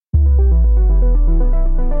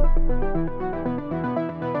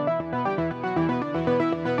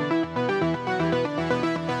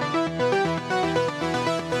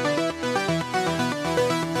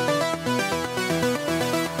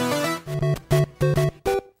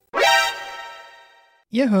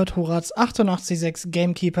Ihr hört Horaz 88.6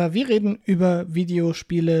 GameKeeper. Wir reden über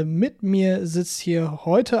Videospiele. Mit mir sitzt hier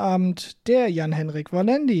heute Abend der Jan Henryk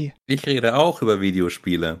Walendy. Ich rede auch über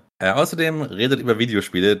Videospiele. Außerdem redet über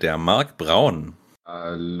Videospiele der Marc Braun.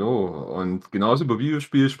 Hallo, und genauso über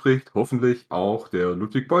Videospiele spricht hoffentlich auch der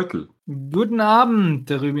Ludwig Beuttel. Guten Abend,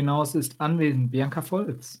 darüber hinaus ist anwesend Bianca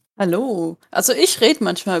Volz. Hallo, also ich rede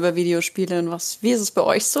manchmal über Videospiele und wie ist es bei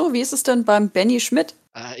euch so? Wie ist es denn beim Benni Schmidt?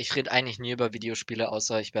 Ich rede eigentlich nie über Videospiele,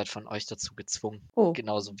 außer ich werde von euch dazu gezwungen. Oh.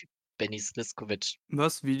 Genauso wie Benni Sliskovic.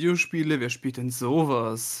 Was? Videospiele? Wer spielt denn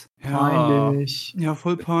sowas? Peinlich. Ja,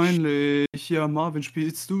 voll peinlich. Ja, Marvin,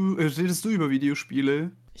 redest du über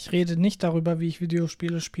Videospiele? Ich rede nicht darüber, wie ich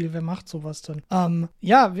Videospiele spiele. Wer macht sowas denn?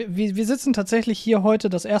 Wir sitzen tatsächlich hier heute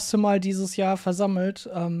das erste Mal dieses Jahr versammelt.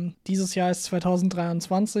 Dieses Jahr ist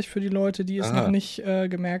 2023 für die Leute, die es noch nicht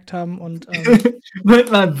gemerkt haben. Und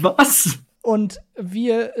Moment mal, was? Und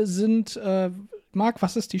wir sind, Marc,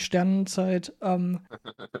 was ist die Sternenzeit? Keine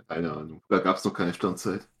Ahnung, da gab es noch keine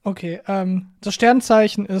Sternzeit. Okay, das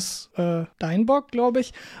Sternzeichen ist dein Bock, glaube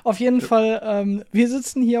ich. Auf jeden Fall, wir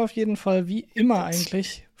sitzen hier auf jeden Fall wie immer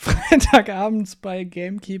eigentlich Freitagabends bei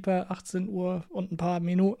GameKeeper, 18 Uhr und ein paar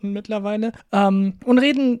Minuten mittlerweile, und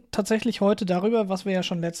reden tatsächlich heute darüber, was wir ja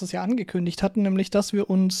schon letztes Jahr angekündigt hatten, nämlich, dass wir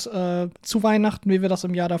uns zu Weihnachten, wie wir das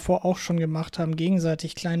im Jahr davor auch schon gemacht haben,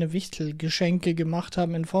 gegenseitig kleine Wichtelgeschenke gemacht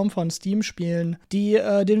haben in Form von Steam-Spielen, die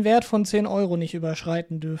den Wert von 10 Euro nicht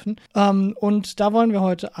überschreiten dürfen. Und da wollen wir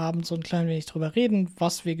heute Abend so ein klein wenig drüber reden,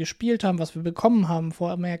 was wir gespielt haben, was wir bekommen haben,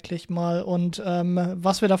 vormerklich mal, und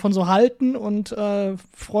was wir davon so halten, und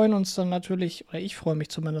freuen uns dann natürlich, oder ich freue mich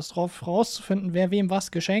zumindest drauf, rauszufinden, wer wem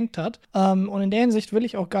was geschenkt hat. Und in der Hinsicht will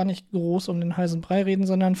ich auch gar nicht groß um den heißen Brei reden,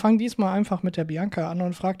 sondern fang diesmal einfach mit der Bianca an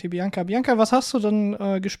und frag die Bianca, was hast du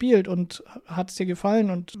denn gespielt und hat es dir gefallen,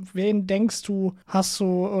 und wen denkst du, hast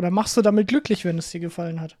du oder machst du damit glücklich, wenn es dir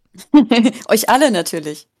gefallen hat? Euch alle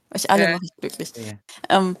natürlich. Euch alle mache ich glücklich.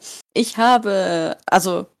 Ich habe,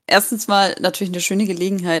 also erstens mal natürlich eine schöne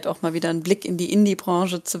Gelegenheit, auch mal wieder einen Blick in die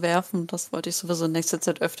Indie-Branche zu werfen. Das wollte ich sowieso in nächster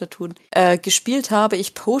Zeit öfter tun. Gespielt habe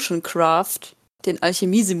ich Potion Craft, den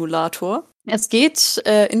Alchemie-Simulator. Es geht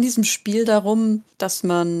in diesem Spiel darum, dass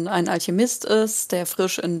man ein Alchemist ist, der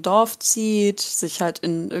frisch in ein Dorf zieht, sich halt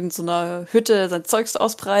in irgendeiner Hütte sein Zeugs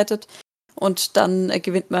ausbreitet. Und dann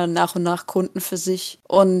gewinnt man nach und nach Kunden für sich.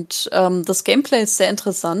 Und das Gameplay ist sehr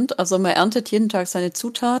interessant. Also man erntet jeden Tag seine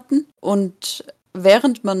Zutaten. Und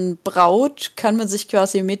während man braut, kann man sich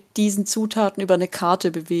quasi mit diesen Zutaten über eine Karte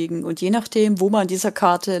bewegen. Und je nachdem, wo man an dieser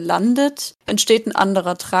Karte landet, entsteht ein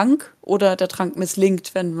anderer Trank. Oder der Trank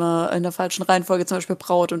misslingt, wenn man in der falschen Reihenfolge zum Beispiel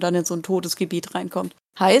braut und dann in so ein totes Gebiet reinkommt.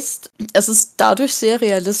 Heißt, es ist dadurch sehr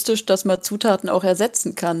realistisch, dass man Zutaten auch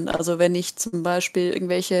ersetzen kann. Also wenn ich zum Beispiel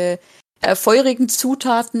irgendwelche feurigen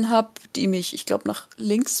Zutaten habe, die mich, ich glaube, nach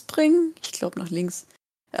links bringen.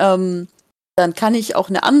 Dann kann ich auch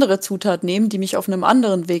eine andere Zutat nehmen, die mich auf einem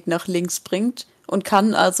anderen Weg nach links bringt, und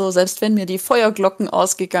kann also, selbst wenn mir die Feuerglocken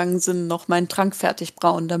ausgegangen sind, noch meinen Trank fertig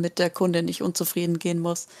brauen, damit der Kunde nicht unzufrieden gehen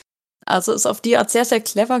muss. Also ist auf die Art sehr, sehr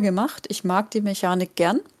clever gemacht. Ich mag die Mechanik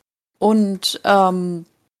gern. Und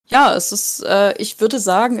es ist, ich würde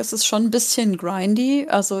sagen, es ist schon ein bisschen grindy.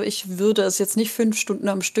 Also ich würde es jetzt nicht 5 Stunden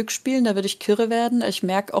am Stück spielen, da würde ich kirre werden. Ich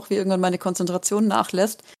merke auch, wie irgendwann meine Konzentration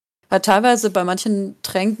nachlässt. Weil teilweise bei manchen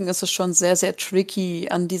Tränken ist es schon sehr, sehr tricky,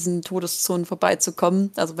 an diesen Todeszonen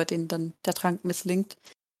vorbeizukommen. Also bei denen dann der Trank misslingt.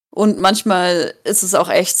 Und manchmal ist es auch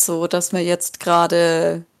echt so, dass man jetzt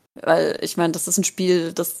gerade, weil ich meine, das ist ein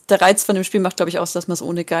Spiel, der Reiz von dem Spiel macht, glaube ich, aus, dass man es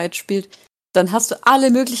ohne Guide spielt. Dann hast du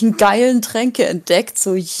alle möglichen geilen Tränke entdeckt,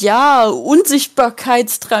 so ja,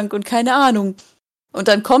 Unsichtbarkeitstrank und keine Ahnung. Und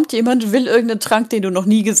dann kommt jemand, will irgendeinen Trank, den du noch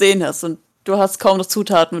nie gesehen hast, und du hast kaum noch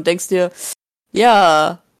Zutaten und denkst dir,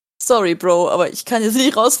 ja, sorry Bro, aber ich kann jetzt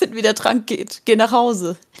nicht rausfinden, wie der Trank geht. Geh nach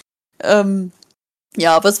Hause. Aber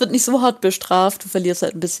es wird nicht so hart bestraft, du verlierst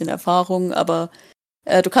halt ein bisschen Erfahrung, aber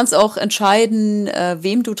du kannst auch entscheiden,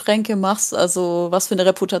 wem du Tränke machst, also was für eine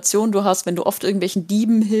Reputation du hast, wenn du oft irgendwelchen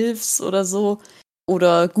Dieben hilfst oder so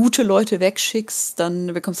oder gute Leute wegschickst,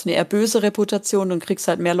 dann bekommst du eine eher böse Reputation und kriegst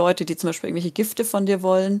halt mehr Leute, die zum Beispiel irgendwelche Gifte von dir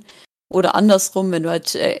wollen. Oder andersrum, wenn du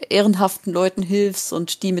halt ehrenhaften Leuten hilfst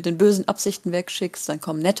und die mit den bösen Absichten wegschickst, dann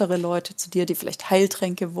kommen nettere Leute zu dir, die vielleicht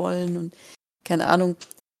Heiltränke wollen und keine Ahnung.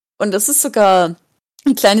 Und es ist sogar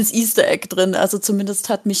ein kleines Easter Egg drin. Also zumindest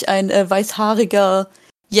hat mich ein weißhaariger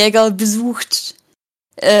Jäger besucht,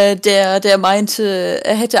 der meinte,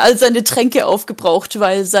 er hätte all seine Tränke aufgebraucht,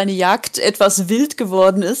 weil seine Jagd etwas wild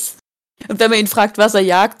geworden ist. Und wenn man ihn fragt, was er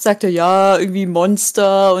jagt, sagt er, ja, irgendwie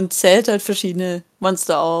Monster, und zählt halt verschiedene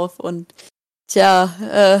Monster auf. Und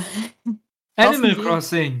Animal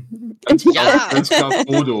Crossing. Ja, Ganz klar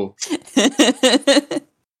Frodo.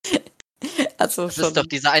 Also das schon. ist doch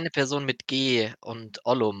diese eine Person mit G und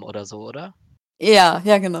Ollum oder so, oder? Ja,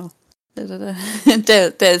 genau.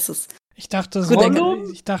 Der ist es. Ich dachte, das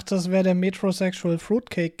Gollum? wäre der Metrosexual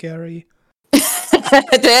Fruitcake Gary.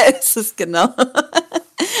 Der ist es, genau.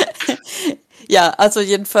 Ja, also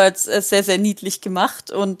jedenfalls sehr, sehr niedlich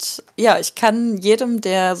gemacht. Und ja, ich kann jedem,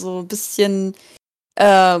 der so ein bisschen,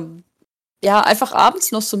 einfach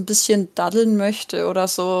abends noch so ein bisschen daddeln möchte oder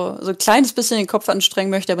so ein kleines bisschen den Kopf anstrengen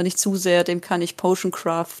möchte, aber nicht zu sehr, dem kann ich Potion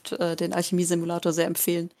Craft, den Alchemie-Simulator, sehr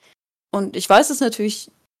empfehlen. Und ich weiß es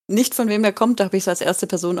natürlich nicht, von wem er kommt, da habe ich es als erste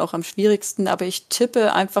Person auch am schwierigsten, aber ich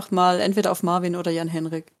tippe einfach mal entweder auf Marvin oder Jan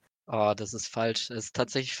Henryk. Oh, das ist falsch. Das ist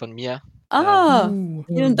tatsächlich von mir.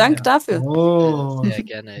 Vielen Dank dafür. Oh. Sehr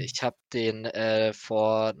gerne. Ich habe den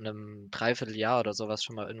vor einem Dreivierteljahr oder sowas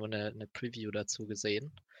schon mal irgendwo eine Preview dazu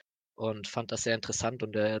gesehen und fand das sehr interessant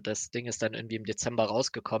und das Ding ist dann irgendwie im Dezember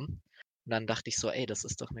rausgekommen. Und dann dachte ich so, ey, das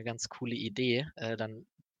ist doch eine ganz coole Idee. Dann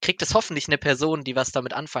kriegt es hoffentlich eine Person, die was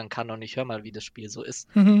damit anfangen kann und ich höre mal, wie das Spiel so ist.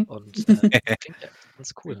 Mhm. Und klingt ja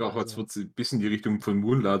ganz cool. Ich glaube, jetzt Also, wird es ein bisschen in die Richtung von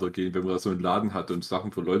Moonlighter gehen, wenn man da so einen Laden hat und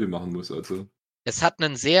Sachen für Leute machen muss. Also. es hat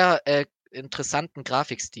einen sehr interessanten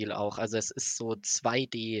Grafikstil auch. Also es ist so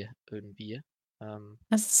 2D irgendwie.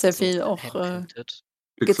 Das ist sehr so viel auch handpainted.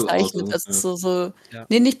 Pixel Art, gezeichnet. Also so, Ja.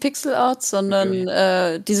 nee, nicht Pixel Art,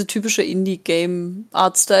 sondern diese typische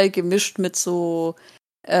Indie-Game-Art-Style gemischt mit so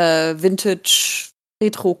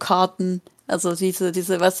Vintage-Retro-Karten. Also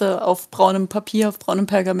diese, weißt du, auf braunem Papier, auf braunem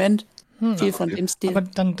Pergament. Viel von dem Stil. Aber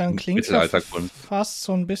dann klingt es ja Mittelaltergrund. fast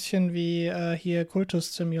so ein bisschen wie hier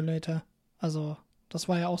Kultus Simulator. Also, das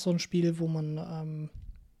war ja auch so ein Spiel, wo man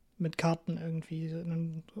mit Karten irgendwie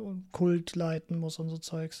einen Kult leiten muss und so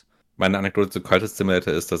Zeugs. Meine Anekdote zu Cultist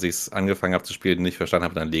Simulator ist, dass ich es angefangen habe zu spielen, nicht verstanden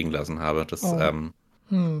habe und dann liegen lassen habe. Das, Ich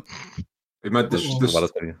meine, so war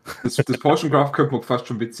das bei mir. das Potion Craft könnte man fast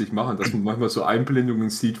schon witzig machen, dass man manchmal so Einblendungen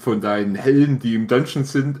sieht von deinen Helden, die im Dungeon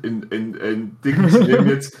sind, in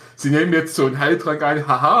Dingen. Sie nehmen jetzt so einen Heiltrank ein,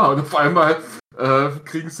 haha, und auf einmal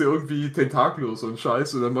kriegen sie irgendwie Tentakel oder so einen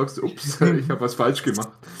Scheiß und dann merkst du, ups, ich habe was falsch gemacht.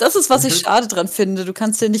 Das ist, was ich schade dran finde. Du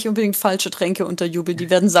kannst dir nicht unbedingt falsche Tränke unterjubeln. Die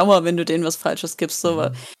werden sauer, wenn du denen was Falsches gibst. So,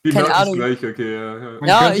 Die keine merken es Ahnung. gleich, okay, ja. Man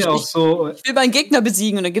Ja, könnte ich auch so, will meinen Gegner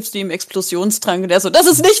besiegen und dann gibst du ihm Explosionstrank und der so, das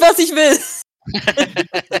ist nicht, was ich will.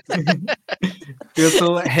 für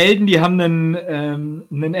so Helden, die haben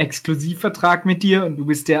einen Exklusivvertrag mit dir und du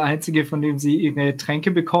bist der Einzige, von dem sie ihre Tränke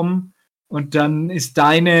bekommen. Und dann ist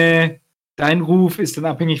dein Ruf ist dann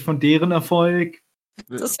abhängig von deren Erfolg.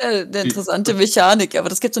 Das ist ja eine interessante Mechanik, aber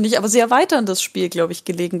das gibt's noch nicht. Aber sie erweitern das Spiel, glaube ich,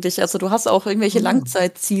 gelegentlich. Also du hast auch irgendwelche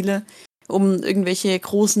Langzeitziele, um irgendwelche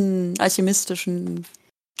großen alchemistischen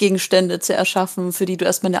Gegenstände zu erschaffen, für die du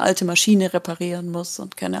erstmal eine alte Maschine reparieren musst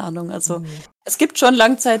und keine Ahnung. Also es gibt schon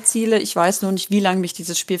Langzeitziele. Ich weiß nur nicht, wie lange mich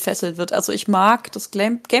dieses Spiel fesseln wird. Also ich mag das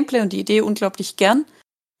Gameplay und die Idee unglaublich gern,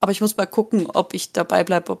 aber ich muss mal gucken, ob ich dabei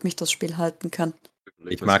bleibe, ob mich das Spiel halten kann.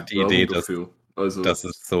 Ich mag die Idee, dass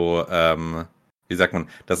es so, wie sagt man,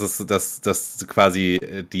 dass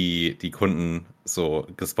quasi die Kunden so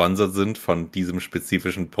gesponsert sind von diesem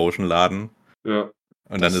spezifischen Potion-Laden. Ja.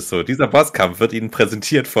 Und dann ist so, dieser Bosskampf wird Ihnen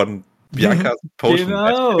präsentiert von Biancas Potion.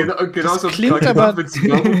 Genau so klingt aber- wenn es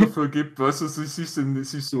Werbung dafür gibt, weißt du,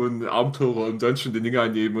 siehst so einen Abenteurer im Dungeon den Ding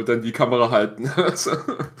einnehmen und dann die Kamera halten. Also,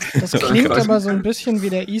 Das klingt aber so ein bisschen wie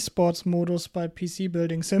der E-Sports-Modus bei PC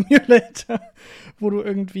Building Simulator, wo du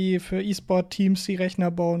irgendwie für E-Sport-Teams die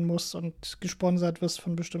Rechner bauen musst und gesponsert wirst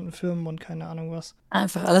von bestimmten Firmen und keine Ahnung was.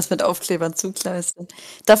 Einfach alles mit Aufklebern zugleistern.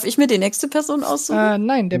 Darf ich mir die nächste Person aussuchen?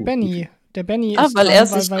 Nein, der Benni. Der Benni ist weil dran, er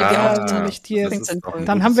sich weil geoutet er hat. nämlich dir. Das ist doch ein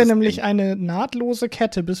Dann haben wir nämlich eine nahtlose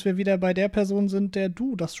Kette, bis wir wieder bei der Person sind, der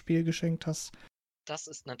du das Spiel geschenkt hast. das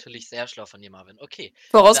ist natürlich sehr schlau von dir, Marvin. Okay.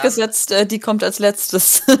 Vorausgesetzt, die kommt als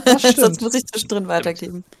letztes. stimmt. Sonst muss ich zwischendrin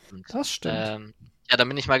weitergeben. Das stimmt. Ja, dann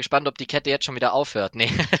bin ich mal gespannt, ob die Kette jetzt schon wieder aufhört. Nee,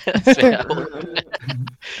 das wäre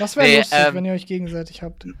Das wäre Nee, lustig, wenn ihr euch gegenseitig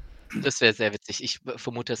habt. sehr witzig. Ich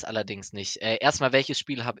vermute es allerdings nicht. Erstmal, welches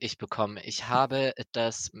Spiel habe ich bekommen? Ich habe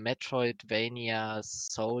das Metroidvania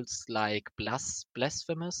Souls-like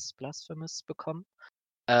Blasphemous bekommen.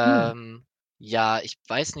 Ja, ich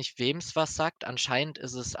weiß nicht, wem es was sagt. Anscheinend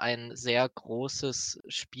ist es ein sehr großes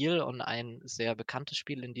Spiel und ein sehr bekanntes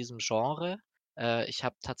Spiel in diesem Genre. Ich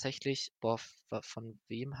habe tatsächlich, von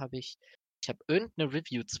wem habe ich? Ich habe irgendeine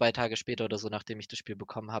Review 2 Tage später oder so, nachdem ich das Spiel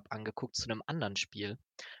bekommen habe, angeguckt zu einem anderen Spiel.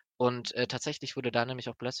 Und tatsächlich wurde da nämlich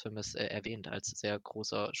auch Blasphemous erwähnt als sehr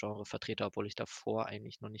großer Genrevertreter, obwohl ich davor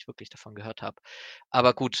eigentlich noch nicht wirklich davon gehört habe.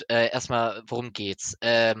 Aber gut, erstmal, worum geht's?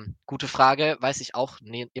 Gute Frage, weiß ich auch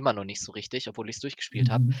immer noch nicht so richtig, obwohl ich es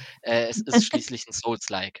durchgespielt habe. Es ist schließlich ein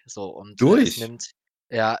Souls-like. So, und es nimmt.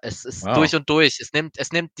 Ja, es ist durch und durch. Es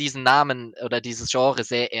nimmt diesen Namen oder dieses Genre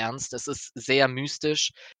sehr ernst. Es ist sehr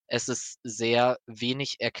mystisch. Es ist sehr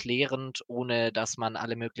wenig erklärend, ohne dass man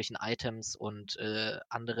alle möglichen Items und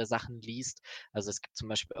andere Sachen liest. Also es gibt zum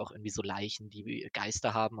Beispiel auch irgendwie so Leichen, die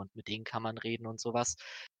Geister haben und mit denen kann man reden und sowas.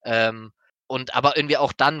 Und aber irgendwie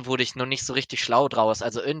auch dann wurde ich noch nicht so richtig schlau draus.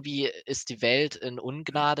 Also irgendwie ist die Welt in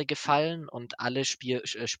Ungnade gefallen und alle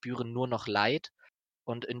spüren nur noch Leid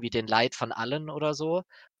und irgendwie den Leid von allen oder so.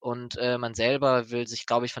 Und man selber will sich,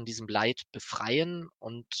 glaube ich, von diesem Leid befreien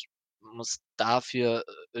und muss dafür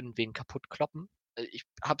irgendwen kaputt kloppen. Ich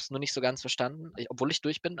habe es nur nicht so ganz verstanden, obwohl ich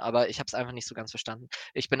durch bin, aber ich habe es einfach nicht so ganz verstanden.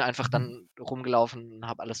 Ich bin einfach dann rumgelaufen und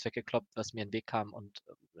habe alles weggekloppt, was mir in den Weg kam und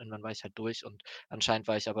irgendwann war ich halt durch und anscheinend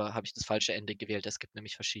habe ich das falsche Ende gewählt. Es gibt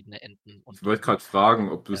nämlich verschiedene Enden. Und ich wollte gerade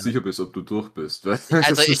fragen, ob du sicher bist, ob du durch bist.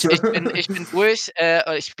 Also ich bin durch.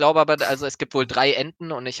 Ich glaube aber, also es gibt wohl 3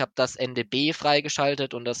 Enden und ich habe das Ende B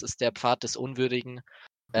freigeschaltet und das ist der Pfad des Unwürdigen.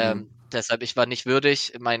 Deshalb, ich war nicht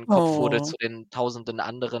würdig. Mein Kopf wurde zu den tausenden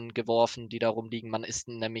anderen geworfen, die da rumliegen. Man ist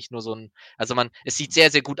nämlich nur es sieht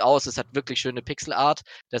sehr, sehr gut aus. Es hat wirklich schöne Pixelart.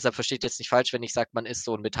 Deshalb versteht jetzt nicht falsch, wenn ich sage, man ist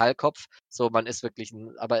so ein Metallkopf. So, man ist wirklich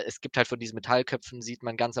aber es gibt halt von diesen Metallköpfen, sieht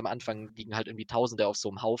man ganz am Anfang, liegen halt irgendwie Tausende auf so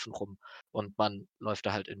einem Haufen rum. Und man läuft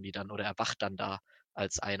da halt irgendwie dann oder erwacht dann da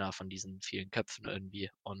als einer von diesen vielen Köpfen irgendwie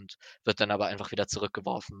und wird dann aber einfach wieder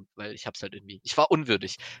zurückgeworfen, weil ich war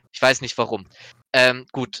unwürdig. Ich weiß nicht warum.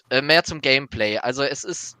 Gut, mehr zum Gameplay. Also es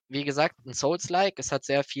ist, wie gesagt, ein Souls-like. Es hat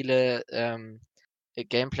sehr viele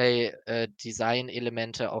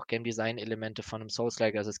Gameplay-Design-Elemente, auch Game-Design-Elemente von einem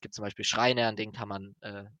Souls-like. Also es gibt zum Beispiel Schreine, an denen kann man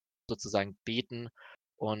sozusagen beten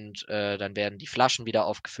und dann werden die Flaschen wieder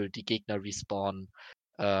aufgefüllt, die Gegner respawnen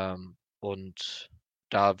und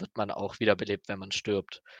da wird man auch wiederbelebt, wenn man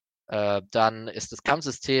stirbt. Dann ist das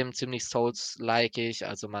Kampfsystem ziemlich Souls-likeig,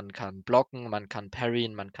 also man kann blocken, man kann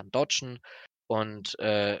parryen, man kann dodgen. Und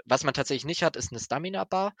was man tatsächlich nicht hat, ist eine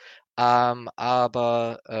Stamina-Bar.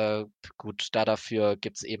 Aber gut, dafür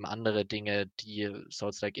gibt es eben andere Dinge, die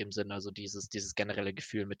Souls-like eben sind. Also dieses generelle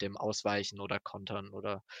Gefühl mit dem Ausweichen oder Kontern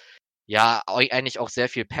oder ja, eigentlich auch sehr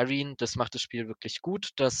viel Parryen. Das macht das Spiel wirklich gut.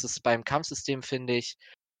 Dass es beim Kampfsystem, finde ich,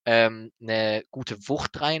 eine gute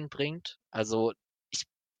Wucht reinbringt. Also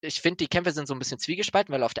ich finde, die Kämpfe sind so ein bisschen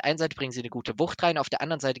zwiegespalten, weil auf der einen Seite bringen sie eine gute Wucht rein, auf der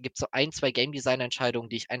anderen Seite gibt es so 1, 2 Game-Design-Entscheidungen,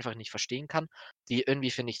 die ich einfach nicht verstehen kann, die irgendwie,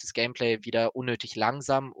 finde ich, das Gameplay wieder unnötig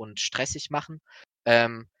langsam und stressig machen.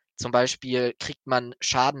 Zum Beispiel kriegt man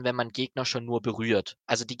Schaden, wenn man Gegner schon nur berührt.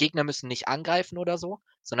 Also die Gegner müssen nicht angreifen oder so,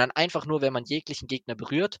 sondern einfach nur, wenn man jeglichen Gegner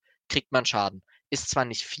berührt, kriegt man Schaden. Ist zwar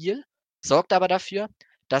nicht viel, sorgt aber dafür,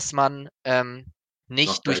 dass man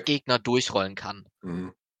nicht durch Gegner durchrollen kann.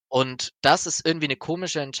 Und das ist irgendwie eine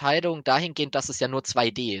komische Entscheidung dahingehend, dass es ja nur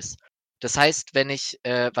 2D ist. Das heißt, wenn ich,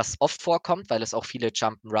 was oft vorkommt, weil es auch viele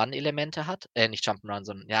Jump'n'Run-Elemente hat, nicht Jump'n'Run,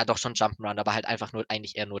 sondern, ja doch schon Jump'n'Run, aber halt einfach nur,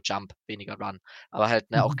 eigentlich eher nur Jump, weniger Run. Aber halt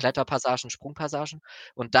auch Kletterpassagen, Sprungpassagen.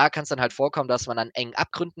 Und da kann es dann halt vorkommen, dass man an engen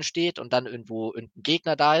Abgründen steht und dann irgendwo irgendein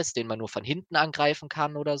Gegner da ist, den man nur von hinten angreifen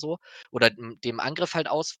kann oder so. Oder dem Angriff halt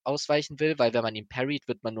ausweichen will, weil wenn man ihn parryt,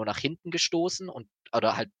 wird man nur nach hinten gestoßen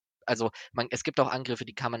oder halt also es gibt auch Angriffe,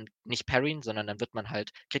 die kann man nicht parryen, sondern dann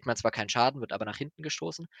kriegt man zwar keinen Schaden, wird aber nach hinten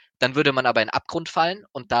gestoßen. Dann würde man aber in den Abgrund fallen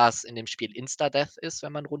und da es in dem Spiel Insta-Death ist,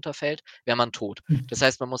 wenn man runterfällt, wäre man tot. Das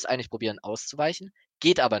heißt, man muss eigentlich probieren auszuweichen,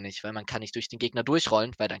 geht aber nicht, weil man kann nicht durch den Gegner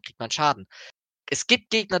durchrollen, weil dann kriegt man Schaden. Es gibt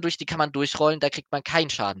Gegner, durch die kann man durchrollen, da kriegt man keinen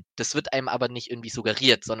Schaden. Das wird einem aber nicht irgendwie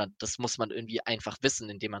suggeriert, sondern das muss man irgendwie einfach wissen,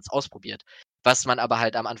 indem man es ausprobiert. Was man aber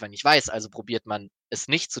halt am Anfang nicht weiß, also probiert man es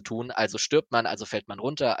nicht zu tun, also stirbt man, also fällt man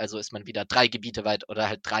runter, also ist man wieder 3 Gebiete weit oder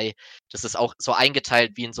halt 3. Das ist auch so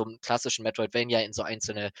eingeteilt wie in so einem klassischen Metroidvania in so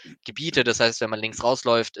einzelne Gebiete. Das heißt, wenn man links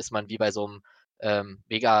rausläuft, ist man wie bei so einem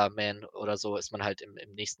Mega Man oder so, ist man halt im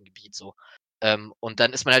nächsten Gebiet so. Und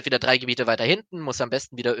dann ist man halt wieder 3 Gebiete weiter hinten, muss am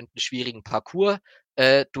besten wieder irgendeinen schwierigen Parcours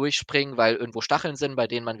durchspringen, weil irgendwo Stacheln sind, bei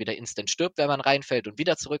denen man wieder instant stirbt, wenn man reinfällt und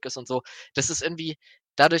wieder zurück ist und so. Das ist irgendwie,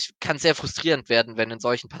 dadurch kann es sehr frustrierend werden, wenn in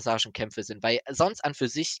solchen Passagen Kämpfe sind, weil sonst an für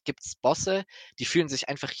sich gibt es Bosse, die fühlen sich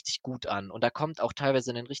einfach richtig gut an und da kommt auch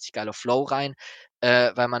teilweise ein richtig geiler Flow rein,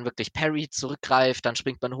 weil man wirklich Parry zurückgreift, dann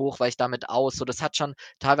springt man hoch, weicht damit aus, so das hat schon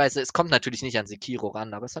teilweise, es kommt natürlich nicht an Sekiro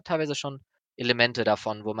ran, aber es hat teilweise schon Elemente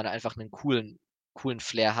davon, wo man einfach einen coolen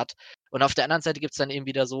Flair hat. Und auf der anderen Seite gibt es dann eben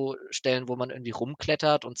wieder so Stellen, wo man irgendwie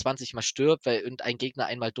rumklettert und 20 Mal stirbt, weil irgendein Gegner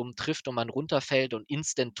einmal dumm trifft und man runterfällt und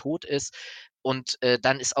instant tot ist. Und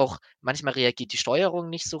dann ist auch, manchmal reagiert die Steuerung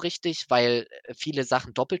nicht so richtig, weil viele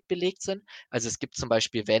Sachen doppelt belegt sind. Also es gibt zum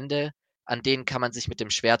Beispiel Wände, an denen kann man sich mit dem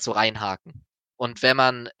Schwert so reinhaken. Und wenn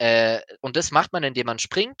man, und das macht man, indem man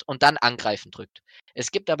springt und dann angreifen drückt.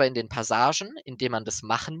 Es gibt aber in den Passagen, in denen man das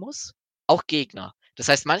machen muss, auch Gegner. Das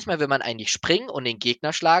heißt, manchmal will man eigentlich springen und den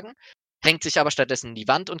Gegner schlagen, hängt sich aber stattdessen in die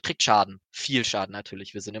Wand und kriegt Schaden. Viel Schaden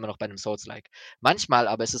natürlich, wir sind immer noch bei einem Souls-like. Manchmal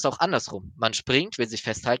aber ist es auch andersrum. Man springt, will sich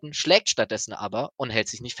festhalten, schlägt stattdessen aber und hält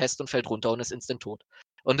sich nicht fest und fällt runter und ist instant tot.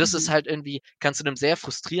 Und das ist halt irgendwie, kann zu einem sehr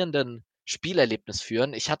frustrierenden Spielerlebnis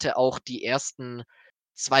führen. Ich hatte auch die ersten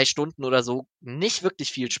 2 Stunden oder so nicht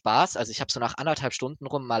wirklich viel Spaß. Also ich habe so nach 1,5 Stunden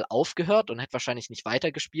rum mal aufgehört und hätte wahrscheinlich nicht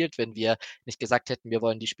weitergespielt, wenn wir nicht gesagt hätten, wir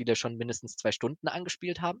wollen die Spiele schon mindestens 2 Stunden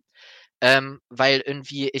angespielt haben. Weil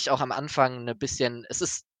irgendwie ich auch am Anfang ein bisschen, es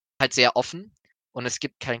ist halt sehr offen und es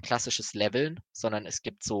gibt kein klassisches Leveln, sondern es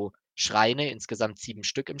gibt so Schreine, insgesamt 7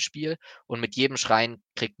 Stück im Spiel und mit jedem Schrein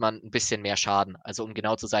kriegt man ein bisschen mehr Schaden. Also um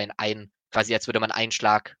genau zu sein, quasi als würde man einen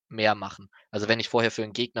Schlag mehr machen. Also wenn ich vorher für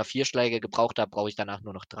einen Gegner 4 Schläge gebraucht habe, brauche ich danach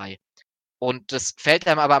nur noch 3. Und das fällt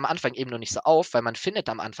einem aber am Anfang eben noch nicht so auf, weil man findet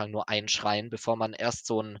am Anfang nur einen Schrein, bevor man erst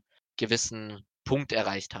so einen gewissen Punkt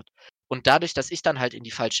erreicht hat. Und dadurch, dass ich dann halt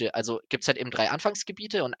also gibt es halt eben 3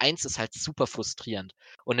 Anfangsgebiete und 1 ist halt super frustrierend.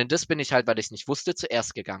 Und in das bin ich halt, weil ich es nicht wusste,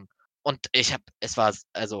 zuerst gegangen. Und ich habe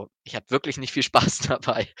wirklich nicht viel Spaß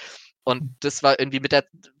dabei. Und das war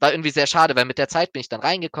irgendwie sehr schade, weil mit der Zeit bin ich dann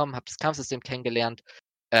reingekommen, habe das Kampfsystem kennengelernt,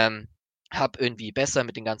 habe irgendwie besser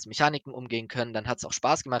mit den ganzen Mechaniken umgehen können. Dann hat es auch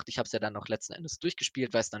Spaß gemacht. Ich habe es ja dann noch letzten Endes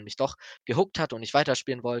durchgespielt, weil es dann mich doch gehuckt hat und ich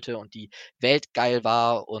weiterspielen wollte und die Welt geil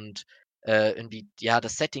war und irgendwie, ja,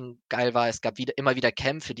 das Setting geil war. Es gab immer wieder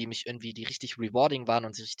Kämpfe, die richtig rewarding waren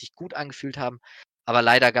und sich richtig gut angefühlt haben. Aber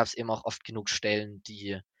leider gab es eben auch oft genug Stellen,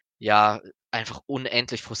 die ja einfach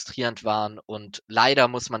unendlich frustrierend waren. Und leider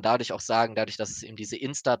muss man dadurch auch sagen, dadurch, dass es eben diese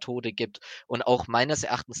Insta-Tode gibt und auch meines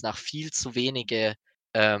Erachtens nach viel zu wenige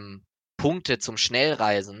Punkte zum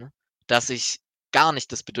Schnellreisen, dass ich gar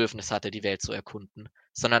nicht das Bedürfnis hatte, die Welt zu erkunden,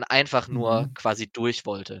 sondern einfach nur quasi durch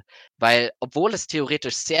wollte. Weil, obwohl es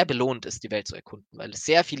theoretisch sehr belohnt ist, die Welt zu erkunden, weil es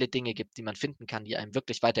sehr viele Dinge gibt, die man finden kann, die einem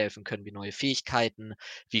wirklich weiterhelfen können, wie neue Fähigkeiten,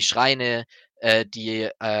 wie Schreine, an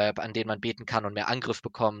denen man beten kann und mehr Angriff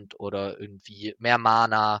bekommt oder irgendwie mehr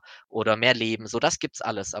Mana oder mehr Leben, so das gibt's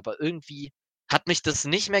alles. Aber irgendwie hat mich das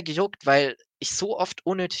nicht mehr gejuckt, weil ich so oft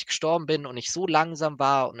unnötig gestorben bin und ich so langsam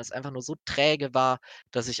war und es einfach nur so träge war,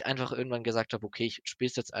 dass ich einfach irgendwann gesagt habe, okay, ich spiele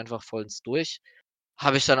es jetzt einfach vollends durch.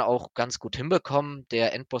 Habe ich dann auch ganz gut hinbekommen.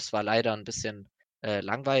 Der Endboss war leider ein bisschen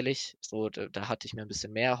langweilig. So, da hatte ich mir ein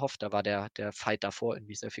bisschen mehr erhofft. Da war der Fight davor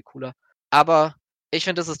irgendwie sehr viel cooler. Aber ich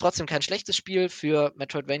finde, es ist trotzdem kein schlechtes Spiel für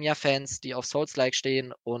Metroidvania-Fans, die auf Souls-like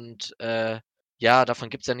stehen und ja, davon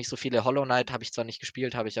gibt es ja nicht so viele. Hollow Knight habe ich zwar nicht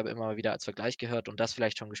gespielt, habe ich aber immer wieder als Vergleich gehört und das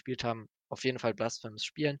vielleicht schon gespielt haben. Auf jeden Fall Blasphemous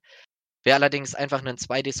spielen. Wer allerdings einfach einen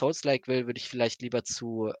 2D Souls-like will, würde ich vielleicht lieber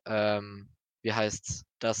zu, wie heißt's?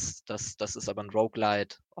 Das ist aber ein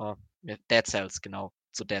Roguelite. Oh, Dead Cells, genau.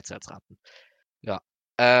 Zu Dead Cells raten. Ja.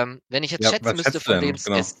 Wenn ich jetzt schätzen müsste, von wem es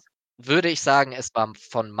ist, würde ich sagen, es war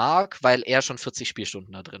von Marc, weil er schon 40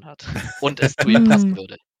 Spielstunden da drin hat. Und es zu ihm passen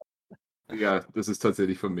würde. Ja, das ist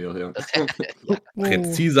tatsächlich von mir, ja.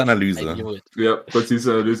 Präzise Analyse. Ja,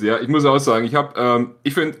 präzise Analyse, ja. Ich muss auch sagen,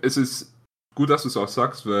 ich finde, es ist gut, dass du es auch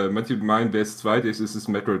sagst, weil manche meinen, wer es zweit ist, ist es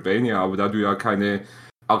Metroidvania, aber da du ja keine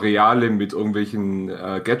Areale mit irgendwelchen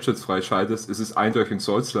Gadgets freischaltest, ist es eindeutig ein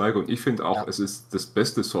Souls-like und ich finde auch, es ist das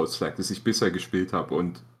beste Souls-like, das ich bisher gespielt habe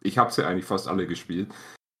und ich habe sie eigentlich fast alle gespielt.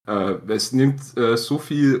 Es nimmt so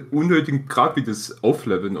viel unnötigen, gerade wie das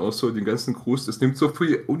Aufleveln auch so, den ganzen Krust, es nimmt so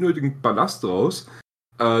viel unnötigen Ballast raus,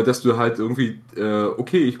 dass du halt irgendwie,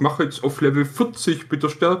 okay, ich mache jetzt auf Level 40 mit der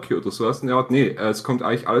Stärke oder sowas. Ja, nee, es kommt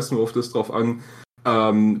eigentlich alles nur auf das drauf an,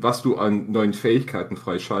 was du an neuen Fähigkeiten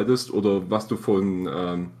freischaltest oder was du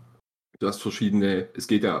du hast verschiedene, ist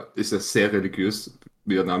ja sehr religiös,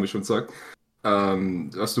 wie der Name schon sagt,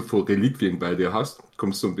 was du für Reliquien bei dir hast,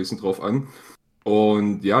 kommst so ein bisschen drauf an.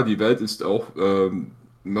 Und ja, die Welt ist auch, man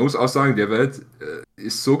muss auch sagen, der Welt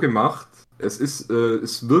ist so gemacht, es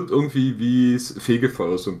wirkt irgendwie wie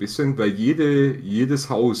Fegefeuer so ein bisschen, weil jedes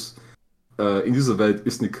Haus in dieser Welt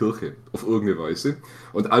ist eine Kirche, auf irgendeine Weise.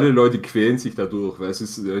 Und alle Leute quälen sich dadurch,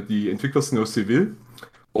 weil die Entwickler sind aus Seville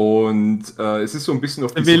und es ist so ein bisschen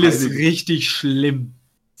auf Seville ist richtig schlimm.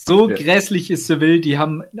 So grässlich ist Seville, die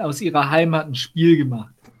haben aus ihrer Heimat ein Spiel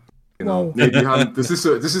gemacht. Genau. Wow. Nee, das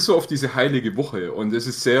ist so auf diese heilige Woche und es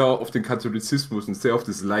ist sehr auf den Katholizismus und sehr auf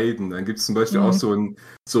das Leiden. Dann gibt es zum Beispiel auch so ein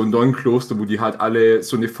Nonnenkloster, wo die halt alle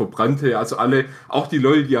so eine verbrannte, also alle, auch die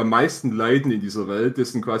Leute, die am meisten leiden in dieser Welt,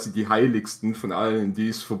 das sind quasi die heiligsten von allen, die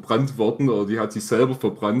ist verbrannt worden oder die hat sich selber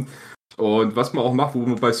verbrannt. Und was man auch macht, wo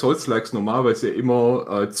man bei Souls-Likes normalerweise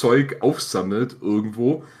immer Zeug aufsammelt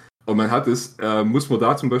irgendwo, und man hat es, muss man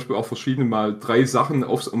da zum Beispiel auch verschiedene mal 3 Sachen,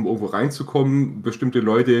 um irgendwo reinzukommen, bestimmte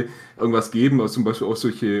Leute irgendwas geben, also zum Beispiel auf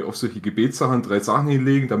solche Gebetssachen 3 Sachen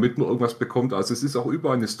hinlegen, damit man irgendwas bekommt. Also es ist auch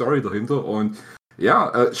überall eine Story dahinter und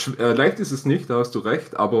ja, leicht ist es nicht, da hast du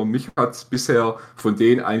recht, aber mich hat es bisher von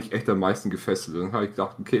denen eigentlich echt am meisten gefesselt. Und dann habe ich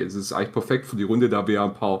gedacht, okay, es ist eigentlich perfekt für die Runde, da wir ja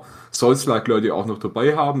ein paar Souls-like-Leute auch noch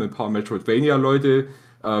dabei haben, ein paar Metroidvania-Leute,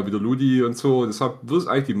 wie der Ludi und so. Deshalb wird es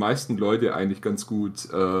eigentlich die meisten Leute eigentlich ganz gut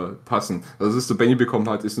passen. Also, dass es der Benni bekommen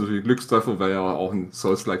hat, ist natürlich ein Glückstreffer, weil er auch ein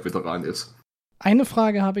Souls-like-Veteran ist. Eine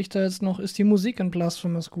Frage habe ich da jetzt noch. Ist die Musik in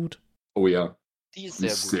Blasphemous gut? Oh ja. Die ist Die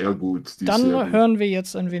ist sehr sehr gut. gut. Die ist Dann sehr gut. hören wir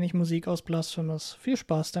jetzt ein wenig Musik aus Blasphemous. Viel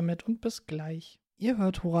Spaß damit und bis gleich. Ihr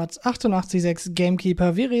hört Horaz 88.6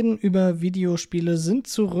 Gamekeeper. Wir reden über Videospiele, sind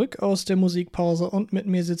zurück aus der Musikpause und mit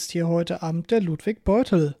mir sitzt hier heute Abend der Ludwig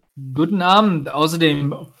Beuttel. Guten Abend.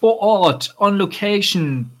 Außerdem vor Ort, on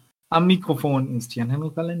location, am Mikrofon ist Jan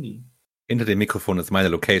Henryk Walendy. Hinter dem Mikrofon ist meine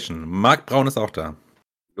Location. Marc Braun ist auch da.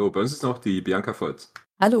 So, bei uns ist noch die Bianca Volz.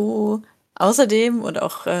 Hallo. Außerdem und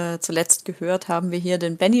auch zuletzt gehört haben wir hier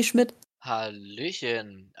den Benni Schmidt.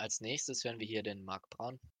 Hallöchen. Als nächstes hören wir hier den Marc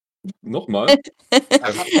Braun. Nochmal?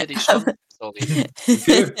 Habt ihr die schon? Sorry.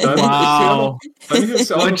 Okay, dann Wow. dann ist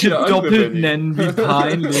ja auch noch Leute der andere doppelt Benni. nennen, wie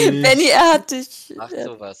peinlich. Benni, er hat dich. Macht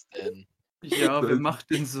sowas denn? Ja, wer macht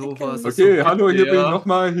denn sowas? Okay, So hallo, hier bitte, bin ich ja.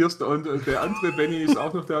 nochmal. Hier ist und der andere Benni ist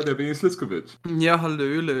auch noch da, der Benni Sliskovic. Ja,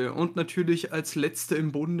 hallöle. Und natürlich als letzter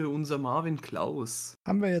im Bunde unser Marvin Clauß.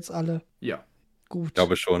 Haben wir jetzt alle? Ja. Gut. Ich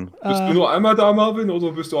glaube schon. Bist du nur einmal da, Marvin,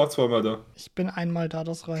 oder bist du auch zweimal da? Ich bin einmal da,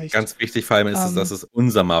 das reicht. Ganz wichtig vor allem ist es, dass es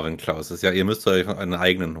unser Marvin Clauß ist. Ja, ihr müsst euch einen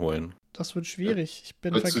eigenen holen. Das wird schwierig. Ich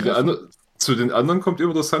bin Zu vergriffen. den anderen kommt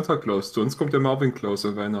immer der Santa Claus. Zu uns kommt der Marvin Clauß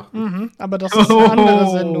an Weihnachten. Aber das ist eine andere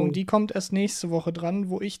Sendung. Die kommt erst nächste Woche dran,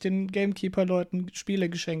 wo ich den Gamekeeper-Leuten Spiele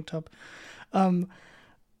geschenkt habe.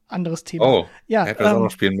 Anderes Thema. Oh, ja, hätte das auch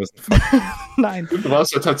noch spielen müssen. Nein. Du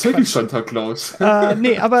warst ja tatsächlich Santa Claus.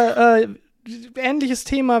 Nee, aber ähnliches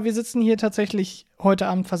Thema. Wir sitzen hier tatsächlich heute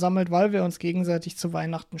Abend versammelt, weil wir uns gegenseitig zu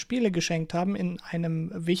Weihnachten Spiele geschenkt haben in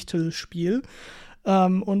einem Wichtelspiel.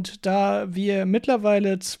 Und da wir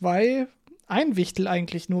mittlerweile ein Wichtel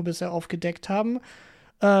eigentlich nur bisher aufgedeckt haben,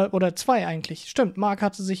 oder 2 eigentlich, stimmt, Marc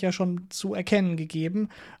hatte sich ja schon zu erkennen gegeben,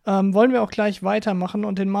 wollen wir auch gleich weitermachen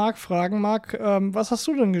und den Marc fragen. Marc, was hast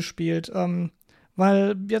du denn gespielt?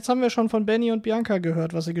 Weil jetzt haben wir schon von Benni und Bianca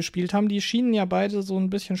gehört, was sie gespielt haben. Die schienen ja beide so ein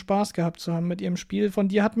bisschen Spaß gehabt zu haben mit ihrem Spiel. Von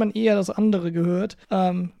dir hat man eher das andere gehört.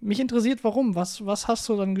 Mich interessiert, warum. Was hast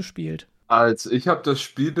du dann gespielt? Also, ich habe das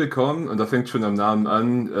Spiel bekommen, und da fängt schon am Namen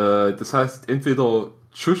an, das heißt entweder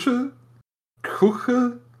Schuschel,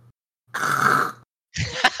 Kuchel,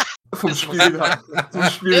 vom Spielen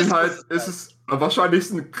halt, es ist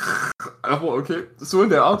wahrscheinlich ein aber okay, so in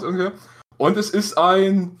der Art ungefähr. Und es ist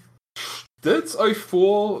stellt's euch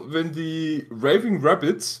vor, wenn die Raving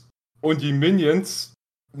Rabbits und die Minions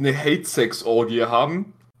eine Hate-Sex-Orgie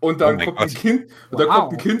haben und dann kommt ein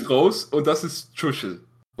Kind raus und das ist Schuschel.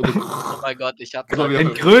 Oh mein Gott, ich hab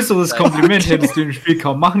Ein größeres Kompliment hättest du im Spiel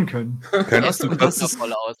kaum machen können. Könntest du kurz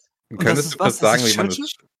sagen,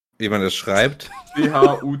 wie man das schreibt?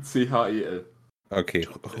 Chuchel. Okay,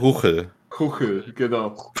 Huchel. Huchel,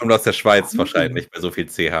 genau. Kommt aus der Schweiz wahrscheinlich, bei so viel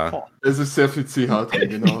CH. Es ist sehr viel CH drin,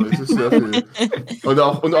 genau. Es ist sehr viel. Und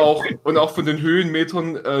auch von den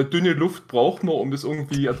Höhenmetern dünne Luft braucht man, um das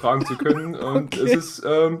irgendwie ertragen zu können. Und Okay.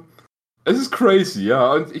 es ist crazy,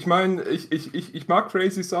 ja. Und ich meine, ich mag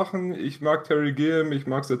crazy Sachen. Ich mag Terry Gilliam, ich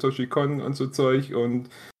mag Satoshi Kon und so Zeug.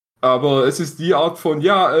 Aber es ist die Art von,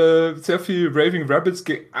 sehr viel Raving Rabbits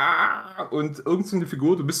und irgend so eine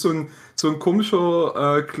Figur. Du bist so ein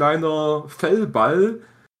komischer kleiner Fellball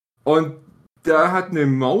und der hat eine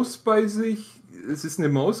Maus bei sich. Es ist eine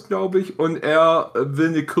Maus, glaube ich, und er will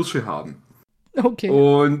eine Kirsche haben. Okay.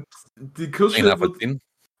 Und die Kirsche Ich will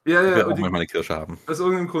auch manchmal eine Kirsche haben. aus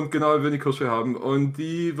irgendeinem Grund, genau, er will eine Kirsche haben. Und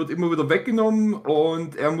die wird immer wieder weggenommen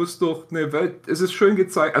und er muss durch eine Welt. Es ist schön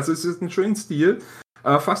gezeigt, also es ist ein schöner Stil.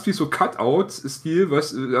 Fast wie so Cutout-Stil,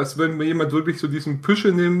 als wenn jemand wirklich so diesen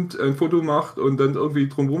Püsche nimmt, ein Foto macht und dann irgendwie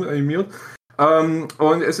drumherum animiert.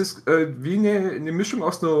 Und es ist wie eine Mischung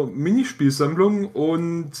aus einer Minispielsammlung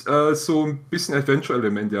und so ein bisschen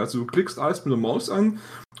Adventure-Element. Ja? Also du klickst alles mit der Maus an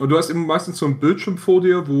und du hast immer meistens so einen Bildschirm vor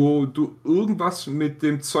dir, wo du irgendwas mit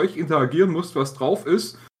dem Zeug interagieren musst, was drauf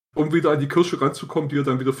ist, um wieder an die Kirsche ranzukommen, die er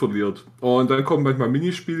dann wieder verliert. Und dann kommen manchmal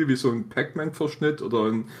Minispiele wie so ein Pac-Man-Verschnitt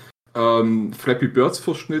oder ein Flappy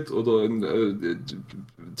Birds-Verschnitt oder ein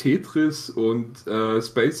Tetris und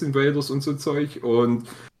Space Invaders und so Zeug. Und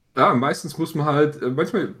ja, manchmal muss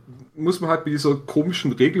man halt mit dieser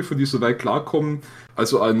komischen Regel von dieser Welt klarkommen,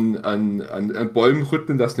 also an Bäumen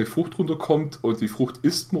rütteln, dass eine Frucht runterkommt und die Frucht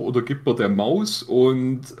isst man oder gibt man der Maus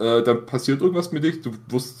und dann passiert irgendwas mit dich, du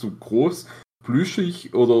wirst zu groß,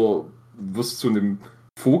 plüschig oder wirst zu einem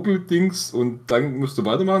Vogeldings und dann musst du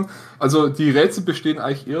weitermachen. Also die Rätsel bestehen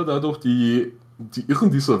eigentlich eher dadurch, die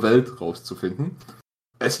Irren dieser Welt rauszufinden.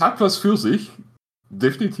 Es hat was für sich,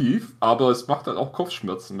 definitiv, aber es macht halt auch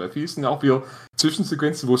Kopfschmerzen, weil viele sind ja auch wieder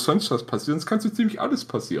Zwischensequenzen, wo sonst was passiert. Es kann so ziemlich alles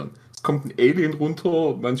passieren. Es kommt ein Alien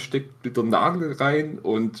runter, man steckt mit der Nadel rein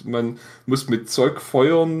und man muss mit Zeug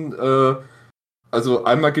feuern. Also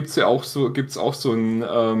einmal gibt's auch so einen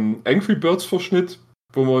Angry Birds Verschnitt,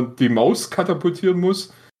 wo man die Maus katapultieren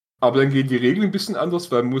muss. Aber dann gehen die Regeln ein bisschen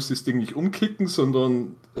anders, weil man muss das Ding nicht umkicken,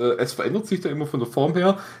 sondern es verändert sich da immer von der Form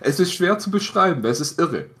her. Es ist schwer zu beschreiben, weil es ist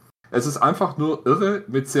irre. Es ist einfach nur irre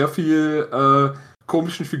mit sehr viel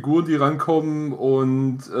komischen Figuren, die rankommen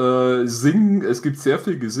und singen. Es gibt sehr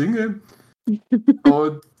viel Gesinge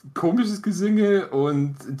und komisches Gesinge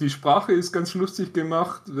und die Sprache ist ganz lustig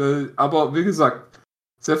gemacht. Aber wie gesagt,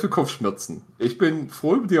 sehr viel Kopfschmerzen. Ich bin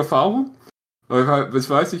froh über die Erfahrung. Jetzt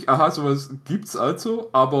weiß ich, sowas gibt's also,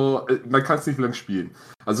 aber man kann es nicht lang spielen.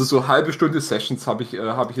 Also so halbe Stunde Sessions habe ich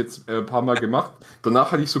jetzt ein paar Mal gemacht.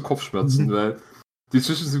 Danach hatte ich so Kopfschmerzen, weil die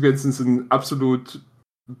Zwischensequenzen sind absolut,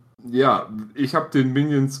 ja, ich habe den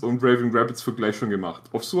Minions und Raving Rabbids Vergleich schon gemacht.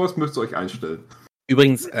 Auf sowas müsst ihr euch einstellen.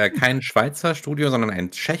 Übrigens kein Schweizer Studio, sondern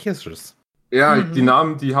ein tschechisches. Ja, die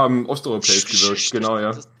Namen, die haben osteuropäisch gewirkt, genau,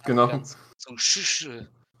 ja. Genau. So Schüschel.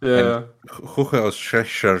 Ja. Huche aus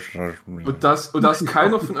Tschechien. Und dass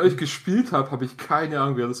keiner von euch gespielt hat, habe ich keine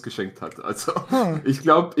Ahnung, wer das geschenkt hat. Also, ich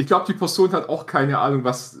glaube, die Person hat auch keine Ahnung,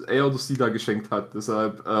 was er oder sie da geschenkt hat.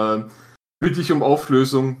 Deshalb bitte ich um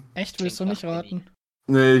Auflösung. Echt, willst du nicht raten?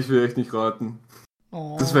 Nee, ich will echt nicht raten.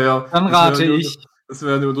 Oh. Dann rate ich. Das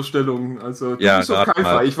wäre eine Unterstellung. Also, das ja, ist auf keinen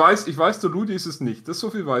Fall. Ich weiß, der Ludi ist es nicht. Das so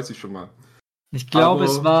viel weiß ich schon mal. Ich glaube,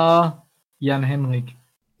 es war Jan Henryk.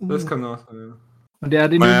 Das kann auch sein, ja. Und er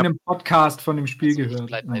hat in irgendeinem Podcast von dem Spiel gehört. Ich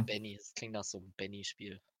bleib bei Benni. Das klingt nach so einem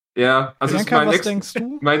Benni-Spiel. Ja, also Bianca, was denkst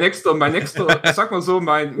du? Mein nächster, sag mal so,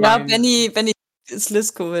 Ja, Benni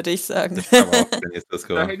Slisko, würde ich sagen.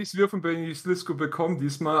 Da hätte ich es wieder von Benni Slisko bekommen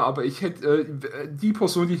diesmal, aber ich hätte, die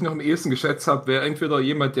Person, die ich noch am ehesten geschätzt habe, wäre entweder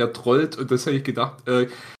jemand, der trollt, und das hätte ich gedacht, wenn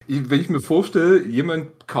ich mir vorstelle,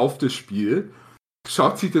 jemand kauft das Spiel,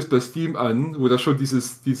 schaut sich das bei Steam an, wo da schon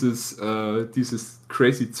dieses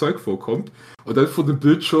crazy Zeug vorkommt, und dann vor dem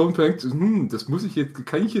Bildschirm denkt,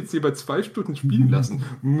 kann ich jetzt hier bei 2 Stunden spielen lassen?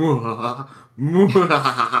 Da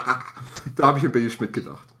habe ich an Benni Schmidt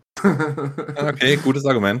gedacht. Okay, gutes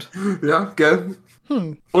Argument. Ja, gell?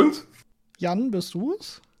 Und? Jan, bist du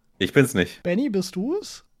es? Ich bin's nicht. Benni, bist du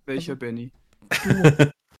es? Welcher Benni?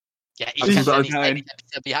 Ja, ich habe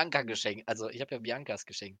ja Bianca geschenkt. Also, ich habe ja Biancas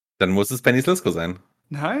geschenkt. Dann muss es Benni Slisko sein.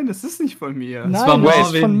 Nein, das ist nicht von mir. Nein, das war das ist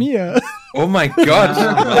Marvin. von mir. Oh mein Gott,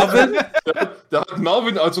 Marvin? Da hat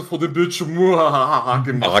Marvin also vor dem Bildschirm gemacht.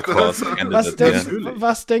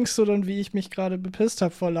 Was denkst du denn, wie ich mich gerade bepisst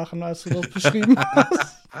habe vor Lachen, als du das beschrieben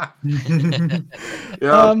hast?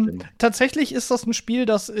 Ja. Tatsächlich ist das ein Spiel,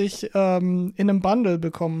 das ich in einem Bundle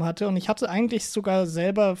bekommen hatte, und ich hatte eigentlich sogar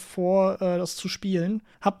selber vor, das zu spielen.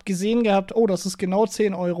 Hab gesehen gehabt, oh, das ist genau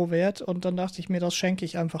 10 € wert, und dann dachte ich mir, das schenke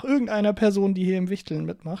ich einfach irgendeiner Person, die hier im Wichteln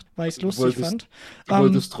mitmacht, weil ich es lustig fand. Du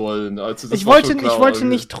wolltest trollen. Also das ich wollte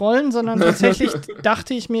nicht trollen, sondern tatsächlich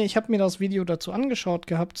dachte ich mir, ich habe mir das Video dazu angeschaut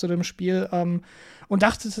gehabt zu dem Spiel, und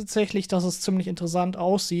dachte tatsächlich, dass es ziemlich interessant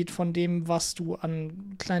aussieht von dem, was du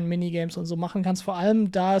an kleinen Minigames und so machen kannst. Vor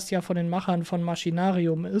allem, da es ja von den Machern von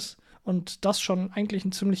Machinarium ist und das schon eigentlich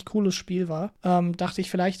ein ziemlich cooles Spiel war, dachte ich,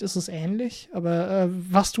 vielleicht ist es ähnlich. Aber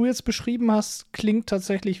was du jetzt beschrieben hast, klingt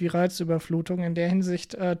tatsächlich wie Reizüberflutung. In der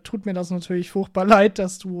Hinsicht tut mir das natürlich furchtbar leid,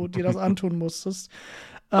 dass du dir das antun musstest.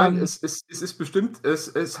 Nein, es ist bestimmt,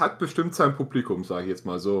 es hat bestimmt sein Publikum, sage ich jetzt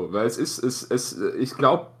mal so. Weil ich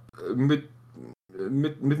glaube, mit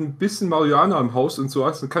ein bisschen Marihuana im Haus und so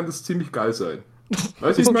kann das ziemlich geil sein.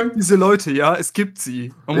 Weißt du, ich meine? Diese Leute, ja, es gibt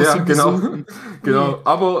sie. Man muss sie besuchen. Genau.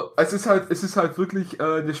 Aber es ist halt wirklich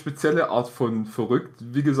eine spezielle Art von verrückt.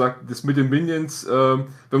 Wie gesagt, das mit den Minions, wenn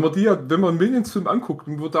man einen Minions-Film anguckt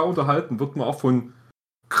und wird da unterhalten, wird man auch von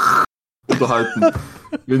unterhalten.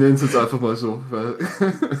 Wir nennen es jetzt einfach mal so. Weil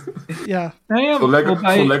Ja. Naja, for lack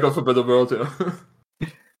of a better word, ja.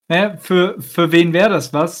 Naja, für wen wäre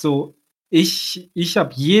das was? So, ich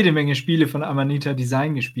habe jede Menge Spiele von Amanita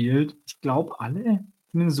Design gespielt. Ich glaube alle,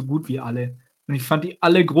 zumindest so gut wie alle. Und ich fand die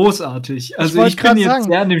alle großartig. Also ich bin jetzt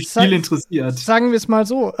sehr an dem Spiel interessiert. Sagen wir es mal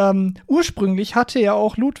so, ursprünglich hatte ja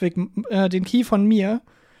auch Ludwig den Key von mir,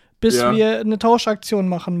 bis wir eine Tauschaktion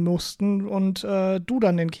machen mussten und du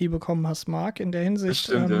dann den Key bekommen hast, Marc, in der Hinsicht.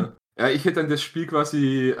 Das stimmt, ja. Ja, ich hätte dann das Spiel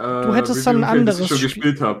quasi du hättest dann ein anderes schon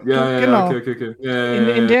gespielt habe. Ja, genau. Okay.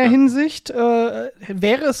 In der Hinsicht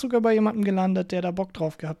wäre es sogar bei jemandem gelandet, der da Bock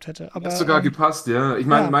drauf gehabt hätte. Aber, das hat sogar gepasst, ja. Ich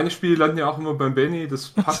meine, meine Spiele landen ja auch immer beim Benni, das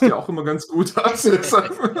passt ja auch immer ganz gut.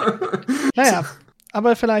 Naja,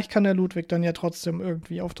 aber vielleicht kann der Ludwig dann ja trotzdem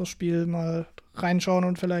irgendwie auf das Spiel mal reinschauen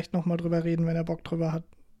und vielleicht nochmal drüber reden, wenn er Bock drüber hat.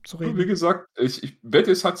 Zu reden. Wie gesagt, ich wette,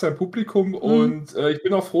 es hat sein Publikum und ich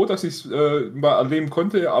bin auch froh, dass ich es mal erleben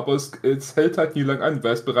konnte, aber es hält halt nie lang an,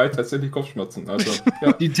 weil es bereit tatsächlich Kopfschmerzen. Also,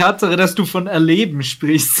 ja. Die Tatsache, dass du von Erleben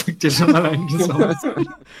sprichst, sagt ja schon mal einiges aus.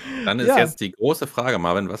 Dann ist jetzt die große Frage,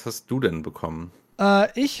 Marvin, was hast du denn bekommen?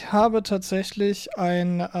 Ich habe tatsächlich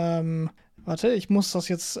ein warte, ich muss das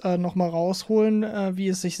jetzt noch mal rausholen, wie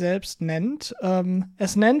es sich selbst nennt.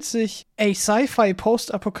 Es nennt sich A Sci-Fi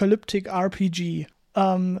Post-Apocalyptic RPG.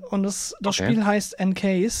 Und das Spiel heißt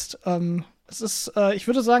Encased. Es ist, ich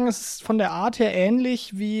würde sagen, es ist von der Art her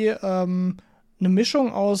ähnlich wie eine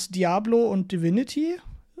Mischung aus Diablo und Divinity.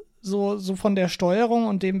 So von der Steuerung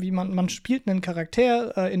und dem, wie man spielt einen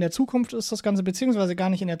Charakter. In der Zukunft ist das Ganze, beziehungsweise gar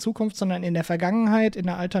nicht in der Zukunft, sondern in der Vergangenheit, in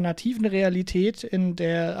einer alternativen Realität, in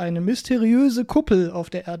der eine mysteriöse Kuppel auf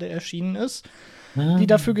der Erde erschienen ist, die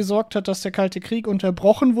dafür gesorgt hat, dass der Kalte Krieg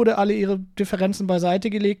unterbrochen wurde, alle ihre Differenzen beiseite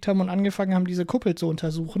gelegt haben und angefangen haben, diese Kuppel zu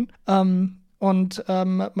untersuchen.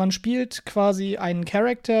 Man spielt quasi einen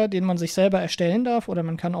Charakter, den man sich selber erstellen darf, oder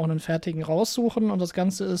man kann auch einen fertigen raussuchen. Und das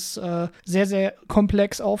Ganze ist sehr, sehr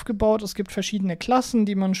komplex aufgebaut. Es gibt verschiedene Klassen,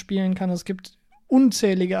 die man spielen kann. Es gibt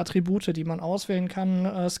unzählige Attribute, die man auswählen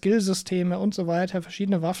kann, Skillsysteme und so weiter,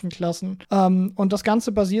 verschiedene Waffenklassen. Und das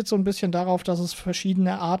Ganze basiert so ein bisschen darauf, dass es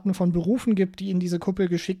verschiedene Arten von Berufen gibt, die in diese Kuppel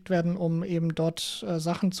geschickt werden, um eben dort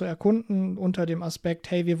Sachen zu erkunden, unter dem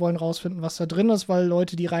Aspekt, hey, wir wollen rausfinden, was da drin ist, weil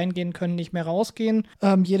Leute, die reingehen, können nicht mehr rausgehen.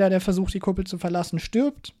 Jeder, der versucht, die Kuppel zu verlassen,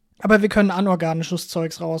 stirbt. Aber wir können anorganisches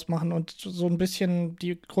Zeugs rausmachen und so ein bisschen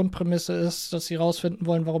die Grundprämisse ist, dass sie rausfinden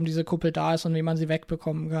wollen, warum diese Kuppel da ist und wie man sie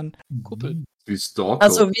wegbekommen kann. Kuppel. Wie Stalker.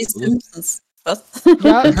 Also wie Simpsons. Was?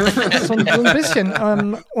 Ja, so ein bisschen.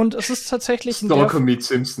 Und es ist tatsächlich Stalker meets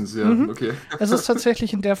Simpsons, ja. Okay. Es ist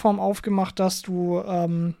tatsächlich in der Form aufgemacht, dass du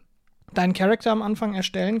deinen Charakter am Anfang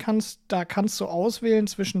erstellen kannst. Da kannst du auswählen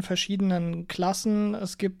zwischen verschiedenen Klassen.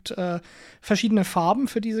 Es gibt verschiedene Farben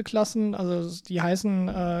für diese Klassen. Also die heißen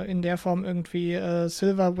in der Form irgendwie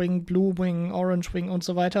Silver Wing, Blue Wing, Orange Wing und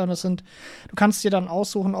so weiter. Und du kannst dir dann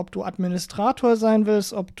aussuchen, ob du Administrator sein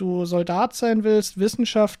willst, ob du Soldat sein willst,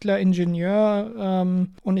 Wissenschaftler, Ingenieur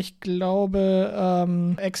und ich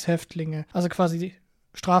glaube Ex-Häftlinge. Also quasi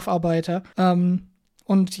Strafarbeiter.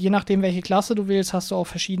 Und je nachdem, welche Klasse du wählst, hast du auch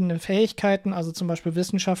verschiedene Fähigkeiten. Also zum Beispiel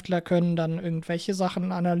Wissenschaftler können dann irgendwelche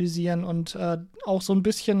Sachen analysieren und auch so ein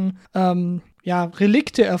bisschen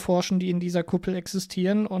Relikte erforschen, die in dieser Kuppel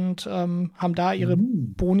existieren und haben da ihre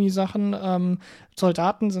Boni-Sachen.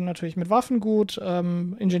 Soldaten sind natürlich mit Waffen gut.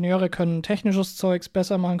 Ingenieure können technisches Zeugs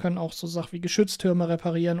besser machen, können auch so Sachen wie Geschütztürme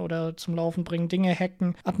reparieren oder zum Laufen bringen, Dinge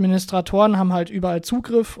hacken. Administratoren haben halt überall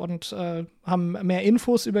Zugriff und haben mehr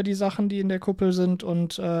Infos über die Sachen, die in der Kuppel sind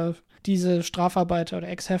und diese Strafarbeiter oder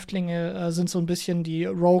Ex-Häftlinge sind so ein bisschen die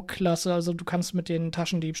Rogue-Klasse. Also du kannst mit denen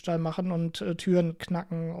Taschendiebstahl machen und Türen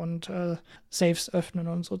knacken und Safes öffnen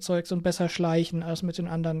und so Zeugs und besser schleichen als mit den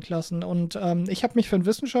anderen Klassen. Und ich habe mich für einen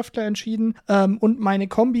Wissenschaftler entschieden und meine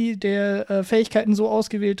Kombi der Fähigkeiten so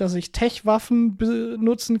ausgewählt, dass ich Tech-Waffen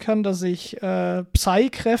benutzen kann, dass ich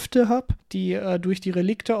Psy-Kräfte habe, die durch die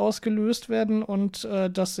Relikte ausgelöst werden und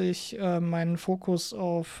dass ich meinen Fokus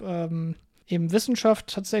auf eben Wissenschaft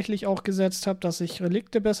tatsächlich auch gesetzt habe, dass ich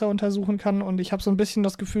Relikte besser untersuchen kann und ich habe so ein bisschen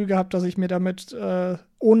das Gefühl gehabt, dass ich mir damit,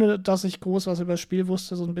 ohne dass ich groß was über das Spiel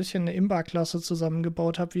wusste, so ein bisschen eine Imba-Klasse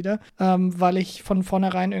zusammengebaut habe wieder, weil ich von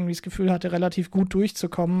vornherein irgendwie das Gefühl hatte, relativ gut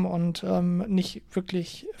durchzukommen und nicht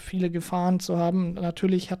wirklich viele Gefahren zu haben.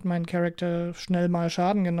 Natürlich hat mein Charakter schnell mal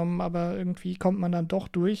Schaden genommen, aber irgendwie kommt man dann doch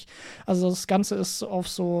durch. Also das Ganze ist auf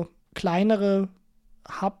so kleinere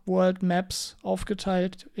Hub-World-Maps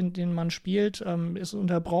aufgeteilt, in denen man spielt, ist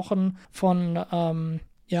unterbrochen von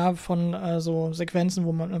so Sequenzen,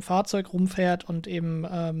 wo man mit einem Fahrzeug rumfährt und eben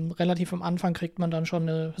relativ am Anfang kriegt man dann schon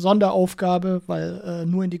eine Sonderaufgabe, weil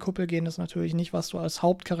nur in die Kuppel gehen ist natürlich nicht, was du als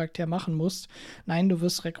Hauptcharakter machen musst. Nein, du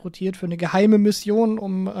wirst rekrutiert für eine geheime Mission,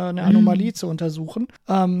 um eine Anomalie zu untersuchen.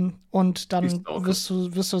 Und dann wirst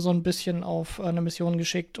du so ein bisschen auf eine Mission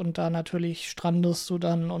geschickt und da natürlich strandest du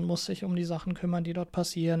dann und musst dich um die Sachen kümmern, die dort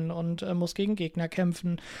passieren und musst gegen Gegner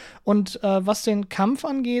kämpfen. Und was den Kampf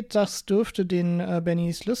angeht, das dürfte den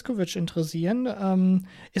Benni Sliskovic interessieren,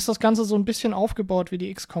 ist das Ganze so ein bisschen aufgebaut wie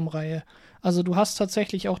die XCOM-Reihe. Also du hast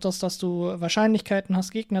tatsächlich auch das, dass du Wahrscheinlichkeiten hast,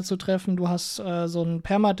 Gegner zu treffen. Du hast so ein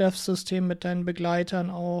Permadeath-System mit deinen Begleitern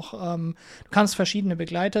auch. Du kannst verschiedene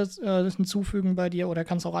Begleiter hinzufügen bei dir oder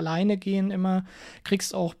kannst auch alleine gehen immer.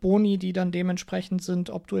 Kriegst auch Boni, die dann dementsprechend sind,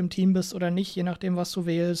 ob du im Team bist oder nicht, je nachdem, was du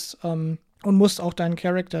wählst. Und musst auch deinen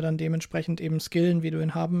Charakter dann dementsprechend eben skillen, wie du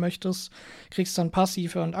ihn haben möchtest. Kriegst dann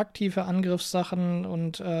passive und aktive Angriffssachen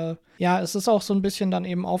und es ist auch so ein bisschen dann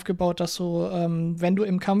eben aufgebaut, dass du, wenn du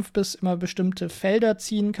im Kampf bist, immer bestimmte Felder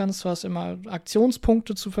ziehen kannst. Du hast immer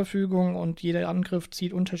Aktionspunkte zur Verfügung und jeder Angriff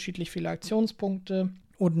zieht unterschiedlich viele Aktionspunkte.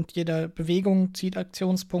 Und jede Bewegung zieht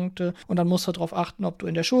Aktionspunkte. Und dann musst du darauf achten, ob du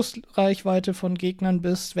in der Schussreichweite von Gegnern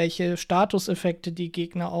bist, welche Statuseffekte die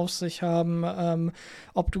Gegner auf sich haben,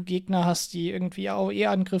 ob du Gegner hast, die irgendwie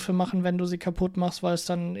AOE-Angriffe machen, wenn du sie kaputt machst, weil es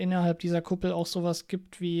dann innerhalb dieser Kuppel auch sowas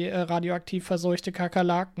gibt wie radioaktiv verseuchte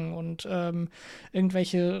Kakerlaken und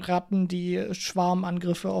irgendwelche Ratten, die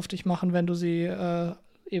Schwarmangriffe auf dich machen, wenn du sie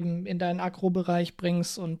eben in deinen Aggro-Bereich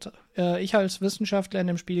bringst. Und ich als Wissenschaftler in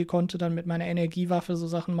dem Spiel konnte dann mit meiner Energiewaffe so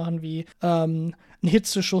Sachen machen wie einen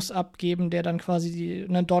Hitzeschuss abgeben, der dann quasi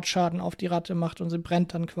einen Dodge-Schaden auf die Ratte macht und sie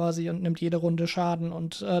brennt dann quasi und nimmt jede Runde Schaden.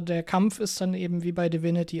 Und der Kampf ist dann eben wie bei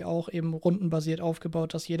Divinity auch eben rundenbasiert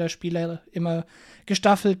aufgebaut, dass jeder Spieler immer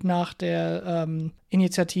gestaffelt nach der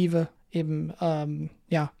Initiative eben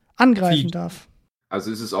angreifen darf. Also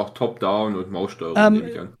ist es auch Top-Down und Maussteuerung, nehme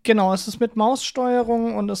ich an. Genau, es ist mit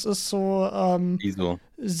Maussteuerung und es ist so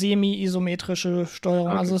semi-isometrische Steuerung.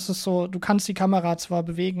 Okay. Also es ist so, du kannst die Kamera zwar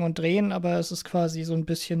bewegen und drehen, aber es ist quasi so ein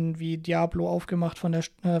bisschen wie Diablo aufgemacht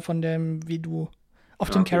von dem, wie du auf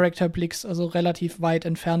den Charakter blickst, also relativ weit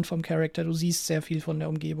entfernt vom Charakter. Du siehst sehr viel von der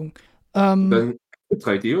Umgebung. Dann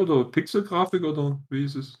 3D oder Pixelgrafik oder wie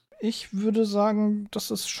ist es? Ich würde sagen,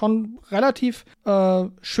 das ist schon relativ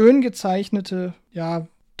schön gezeichnete,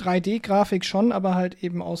 3D-Grafik schon, aber halt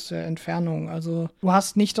eben aus der Entfernung. Also du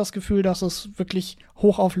hast nicht das Gefühl, dass es wirklich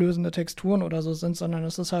hochauflösende Texturen oder so sind, sondern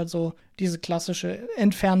es ist halt so diese klassische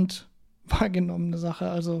entfernt wahrgenommene Sache.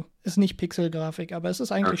 Also ist nicht Pixelgrafik, aber es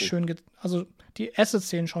ist eigentlich schön, also die Assets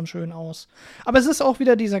sehen schon schön aus. Aber es ist auch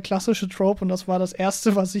wieder dieser klassische Trope und das war das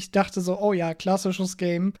Erste, was ich dachte so, oh ja, klassisches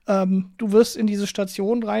Game. Du wirst in diese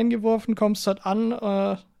Station reingeworfen, kommst dort an,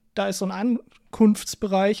 da ist so ein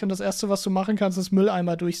Ankunftsbereich und das Erste, was du machen kannst, ist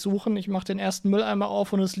Mülleimer durchsuchen. Ich mache den ersten Mülleimer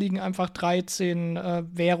auf und es liegen einfach 13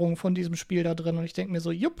 Währungen von diesem Spiel da drin und ich denke mir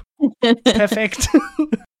so, jupp, perfekt.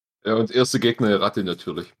 Ja, und erste Gegner eine Ratte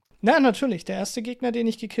natürlich. Na, natürlich. Der erste Gegner, den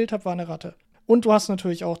ich gekillt habe, war eine Ratte. Und du hast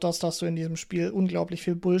natürlich auch das, dass du in diesem Spiel unglaublich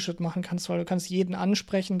viel Bullshit machen kannst, weil du kannst jeden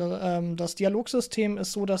ansprechen. Das Dialogsystem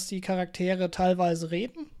ist so, dass die Charaktere teilweise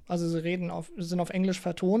reden. Also sie sind auf Englisch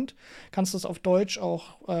vertont. Kannst es auf Deutsch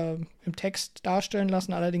auch im Text darstellen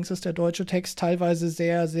lassen. Allerdings ist der deutsche Text teilweise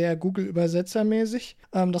sehr, sehr Google-Übersetzermäßig.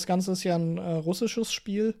 Das Ganze ist ja ein russisches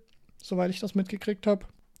Spiel, soweit ich das mitgekriegt habe.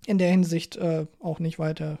 In der Hinsicht auch nicht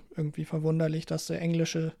weiter irgendwie verwunderlich, dass der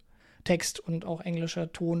englische Text und auch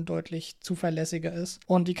englischer Ton deutlich zuverlässiger ist.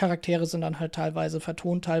 Und die Charaktere sind dann halt teilweise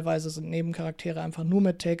vertont, teilweise sind Nebencharaktere einfach nur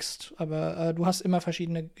mit Text, aber du hast immer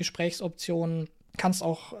verschiedene Gesprächsoptionen, kannst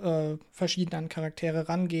auch verschieden an Charaktere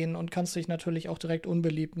rangehen und kannst dich natürlich auch direkt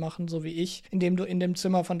unbeliebt machen, so wie ich, indem du in dem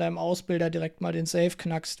Zimmer von deinem Ausbilder direkt mal den Safe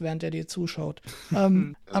knackst, während er dir zuschaut.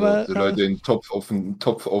 Aber die Leute den Topf auf den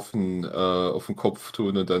Kopf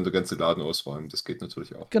tun und dann der ganze Laden ausräumen, das geht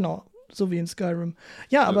natürlich auch. Genau, so wie in Skyrim.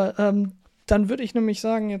 Ja, aber dann würde ich nämlich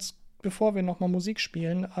sagen, jetzt, bevor wir nochmal Musik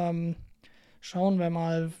spielen, schauen wir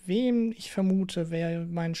mal, wem ich vermute, wer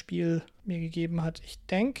mein Spiel mir gegeben hat. Ich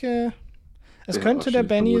denke, es könnte der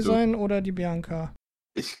Benni sein oder die Bianca.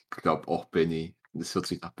 Ich glaube auch Benni. Das hört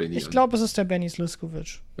sich nach Benni an. Ich glaube, es ist der Benni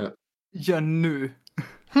Sliskovic. Ja, nö.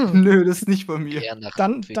 Nö, das ist nicht bei mir.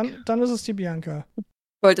 Dann ist es die Bianca. Ich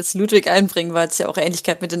wollte jetzt Ludwig einbringen, weil es ja auch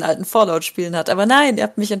Ähnlichkeit mit den alten Fallout-Spielen hat. Aber nein, ihr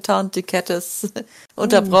habt mich enttarnt, die Kette ist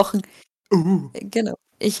unterbrochen. Genau.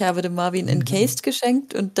 Ich habe dem Marvin Encased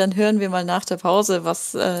geschenkt und dann hören wir mal nach der Pause,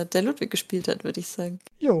 was der Ludwig gespielt hat, würde ich sagen.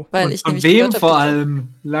 Jo. Weil Und ich von nämlich wem gehört hab, vor dass- allem?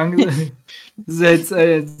 Das ist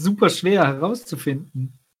jetzt super schwer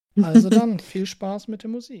herauszufinden. Also dann, viel Spaß mit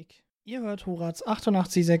der Musik. Ihr hört Horaz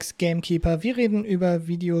 88.6 GameKeeper. Wir reden über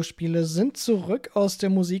Videospiele, sind zurück aus der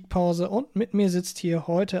Musikpause und mit mir sitzt hier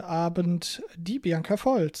heute Abend die Bianca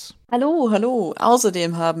Volz. Hallo, hallo.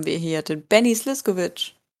 Außerdem haben wir hier den Benni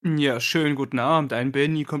Sliskovic. Ja, schönen guten Abend. Ein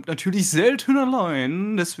Benni kommt natürlich selten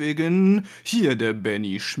allein. Deswegen hier der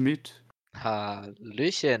Benni Schmidt.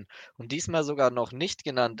 Hallöchen. Und diesmal sogar noch nicht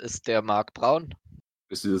genannt ist der Marc Braun.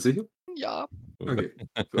 Bist du dir sicher? Ja. Okay.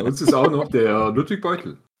 Für uns ist auch noch der Ludwig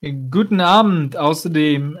Beuttel. Guten Abend.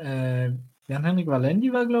 Außerdem, Jan Henryk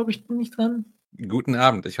Walendy war, glaube ich, nicht dran. Guten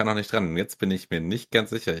Abend, ich war noch nicht dran. Jetzt bin ich mir nicht ganz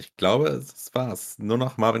sicher. Ich glaube, es war's. Nur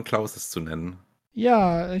noch Marvin Clauß ist zu nennen.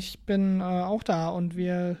 Ja, ich bin auch da und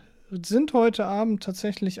wir sind heute Abend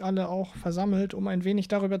tatsächlich alle auch versammelt, um ein wenig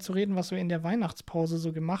darüber zu reden, was wir in der Weihnachtspause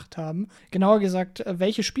so gemacht haben. Genauer gesagt,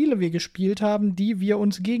 welche Spiele wir gespielt haben, die wir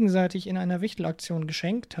uns gegenseitig in einer Wichtelaktion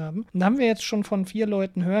geschenkt haben. Und da haben wir jetzt schon von 4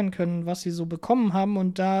 Leuten hören können, was sie so bekommen haben.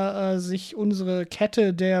 Und da sich unsere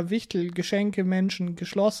Kette der Wichtelgeschenke-Menschen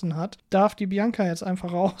geschlossen hat, darf die Bianca jetzt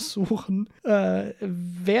einfach raussuchen,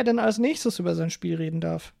 wer denn als nächstes über sein Spiel reden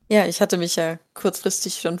darf. Ja, ich hatte mich ja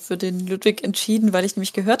kurzfristig schon für den Ludwig entschieden, weil ich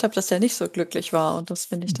nämlich gehört habe, dass er nicht so glücklich war. Und das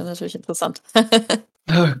finde ich dann natürlich interessant.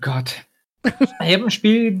 Oh Gott. Ich habe ein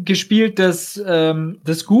Spiel gespielt, das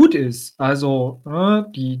gut ist. Also,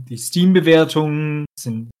 die Steam-Bewertungen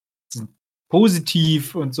sind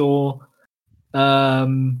positiv und so. Ja,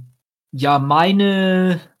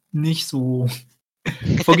 meine nicht so.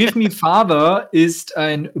 Forgive Me Father ist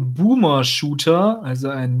ein Boomer-Shooter, also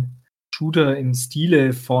ein Shooter im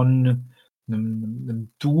Stile von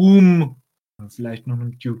einem Doom, vielleicht noch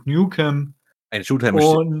einem Duke Nukem. Ein Shooter im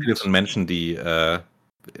Stil von Menschen, die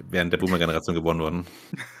während der Boomer-Generation geboren wurden.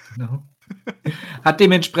 Genau. Hat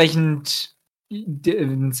dementsprechend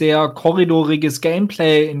ein sehr korridoriges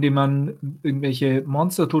Gameplay, in dem man irgendwelche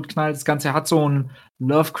Monster totknallt. Das Ganze hat so ein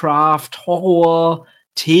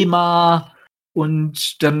Lovecraft-Horror-Thema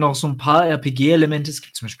und dann noch so ein paar RPG-Elemente. Es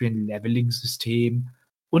gibt zum Beispiel ein Leveling-System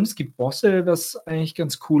und es gibt Bosse, was eigentlich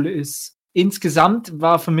ganz cool ist. Insgesamt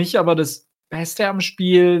war für mich aber das Beste am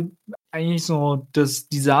Spiel eigentlich so das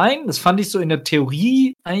Design. Das fand ich so in der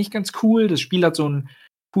Theorie eigentlich ganz cool. Das Spiel hat so einen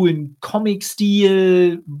coolen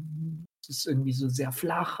Comic-Stil. Es ist irgendwie so sehr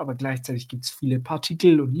flach, aber gleichzeitig gibt es viele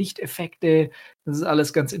Partikel und Lichteffekte. Das ist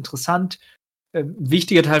alles ganz interessant. Ein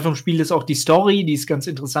wichtiger Teil vom Spiel ist auch die Story. Die ist ganz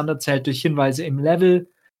interessant erzählt durch Hinweise im Level.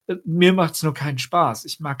 Mir macht es nur keinen Spaß.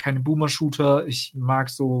 Ich mag keine Boomer-Shooter. Ich mag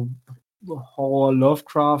so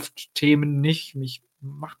Horror-Lovecraft-Themen nicht. Mich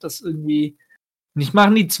macht das irgendwie. Mich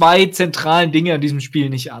machen die 2 zentralen Dinge an diesem Spiel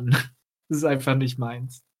nicht an. Das ist einfach nicht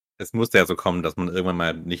meins. Es musste ja so kommen, dass man irgendwann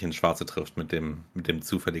mal nicht ins Schwarze trifft mit dem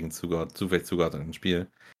zufällig zugeordneten Spiel.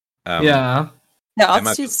 Ja. Der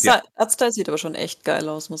Artstyle sieht aber schon echt geil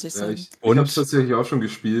aus, muss ich sagen. Ja, ich habe es tatsächlich auch schon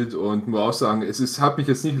gespielt und muss auch sagen, hat mich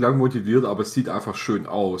jetzt nicht lang motiviert, aber es sieht einfach schön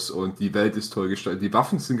aus und die Welt ist toll gestaltet. Die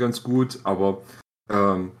Waffen sind ganz gut, aber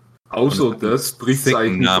außer das bricht es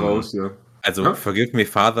eigentlich nicht raus. Ja. Also, Forgive Me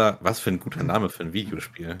Father, was für ein guter Name für ein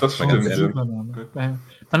Videospiel. Das stimmt. Man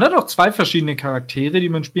hat auch 2 verschiedene Charaktere, die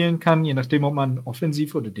man spielen kann, je nachdem, ob man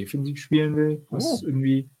offensiv oder defensiv spielen will. Was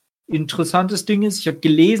irgendwie interessantes Ding ist. Ich habe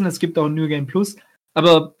gelesen, es gibt auch ein New Game Plus,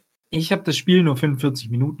 aber ich habe das Spiel nur 45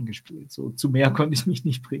 Minuten gespielt. So zu mehr konnte ich mich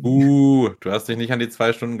nicht bringen. Du hast dich nicht an die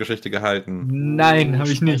 2-Stunden-Geschichte gehalten. Nein, habe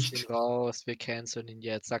ich nicht. Raus, wir canceln ihn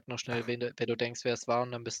jetzt. Sag noch schnell, wer du denkst, wer es war,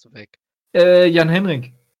 und dann bist du weg. Jan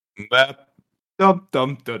Henryk.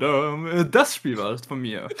 Das Spiel war es von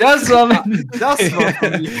mir. Das war von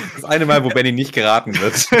mir. Das eine Mal, wo Benni nicht geraten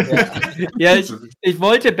wird. Ja, ich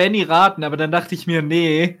wollte Benni raten, aber dann dachte ich mir,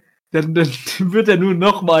 nee, dann wird er nur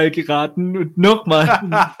nochmal geraten und nochmal.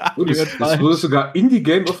 Das wurde sogar Indie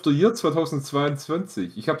Game of the Year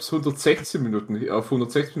 2022. Ich habe es 116 Minuten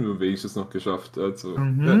wenigstens noch geschafft.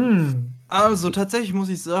 Also tatsächlich muss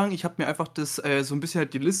ich sagen, ich habe mir einfach so ein bisschen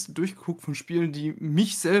halt die Liste durchgeguckt von Spielen, die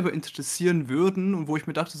mich selber interessieren würden und wo ich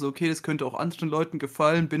mir dachte, so okay, das könnte auch anderen Leuten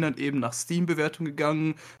gefallen. Bin dann eben nach Steam-Bewertung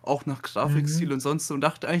gegangen, auch nach Grafikstil und sonst so und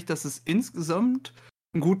dachte eigentlich, dass es insgesamt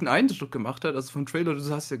einen guten Eindruck gemacht hat. Also vom Trailer, du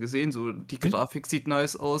hast ja gesehen, so die Grafik sieht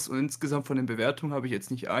nice aus und insgesamt von den Bewertungen habe ich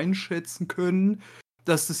jetzt nicht einschätzen können,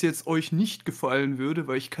 dass das jetzt euch nicht gefallen würde,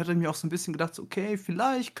 weil ich hatte mir auch so ein bisschen gedacht, so, okay,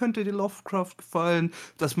 vielleicht könnte dir Lovecraft gefallen,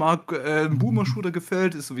 dass Marc Boomer-Shooter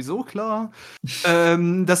gefällt, ist sowieso klar.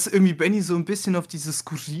 Dass irgendwie Benni so ein bisschen auf dieses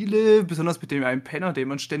Skurrile, besonders mit dem einen Penner, den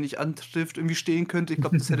man ständig antrifft, irgendwie stehen könnte. Ich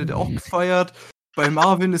glaube, das hätte der auch gefeiert. bei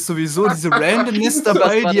Marvin ist sowieso diese Randomness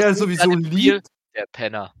dabei, die er sowieso liebt. Der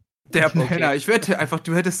Penner. Der Penner. Ich wette einfach,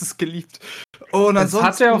 du hättest es geliebt. Und das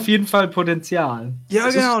hat ja auf jeden Fall Potenzial. Ja,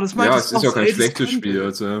 genau, das meinte ich. Ja, es ist ja kein schlechtes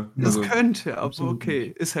Spiel. Das könnte, aber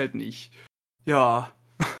okay, ist halt nicht. Ja.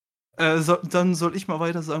 Dann soll ich mal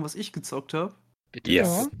weiter sagen, was ich gezockt habe.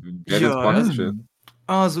 Yes. Ja.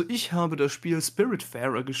 Also, ich habe das Spiel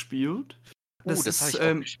Spiritfarer gespielt. Das habe ich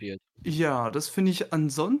auch gespielt. Ja, das finde ich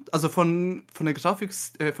ansonsten, also von der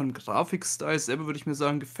Grafikstyle selber würde ich mir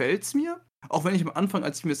sagen, gefällt's mir. Auch wenn ich am Anfang,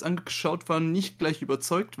 als ich mir das angeschaut war, nicht gleich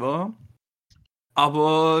überzeugt war.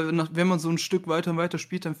 Aber wenn man so ein Stück weiter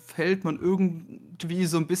spielt, dann fällt man irgendwie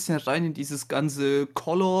so ein bisschen rein in dieses ganze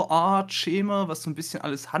Color-Art-Schema, was so ein bisschen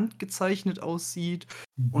alles handgezeichnet aussieht.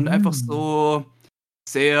 Und einfach so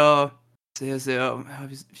sehr, sehr, sehr, ja,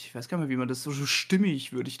 ich weiß gar nicht mehr, wie man das so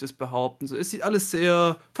stimmig, würde ich das behaupten. So, es sieht alles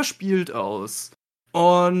sehr verspielt aus.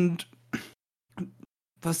 Und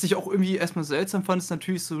was ich auch irgendwie erstmal seltsam fand, ist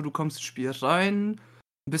natürlich so, du kommst ins Spiel rein,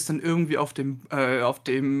 bist dann irgendwie auf dem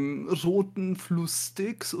roten Fluss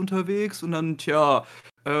Styx unterwegs und dann,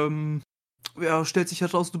 stellt sich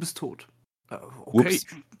heraus, du bist tot. Okay,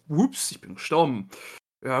 ups, ich bin gestorben.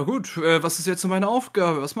 Ja gut, was ist jetzt so meine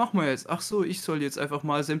Aufgabe? Was machen wir jetzt? Ach so, ich soll jetzt einfach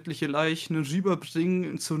mal sämtliche Leichen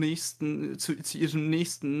rüberbringen zu ihrem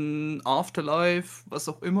nächsten Afterlife, was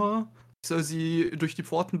auch immer. Ich soll sie durch die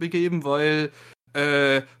Pforten begeben, weil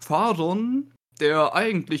Faron, der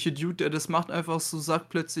eigentliche Dude, der das macht, einfach so sagt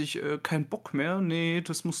plötzlich, kein Bock mehr. Nee,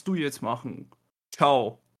 das musst du jetzt machen.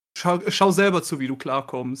 Ciao. Schau selber zu, wie du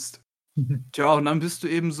klarkommst. Tja, und dann bist du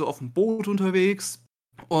eben so auf dem Boot unterwegs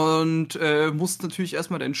und musst natürlich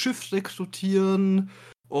erstmal dein Schiff rekrutieren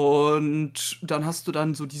und dann hast du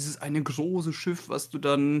dann so dieses eine große Schiff, was du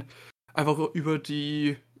dann einfach über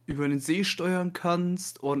den See steuern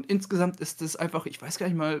kannst und insgesamt ist es einfach, ich weiß gar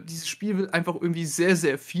nicht mal, dieses Spiel will einfach irgendwie sehr,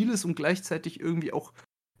 sehr vieles und gleichzeitig irgendwie auch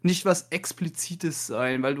nicht was Explizites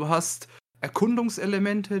sein, weil du hast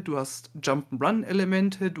Erkundungselemente, du hast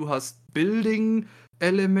Jump'n'Run-Elemente, du hast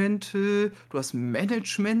Building-Elemente, du hast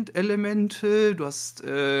Management-Elemente, du hast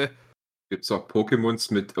Gibt's auch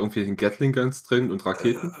Pokémons mit irgendwelchen Gatling-Guns drin und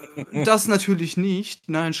Raketen? Das natürlich nicht.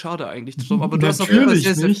 Nein, schade eigentlich drum, aber du hast auf jeden Fall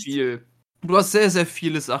sehr, sehr viel. Du hast sehr, sehr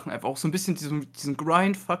viele Sachen, einfach auch so ein bisschen diesen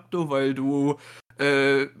Grind-Faktor, weil du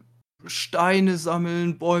Steine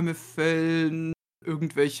sammeln, Bäume fällen,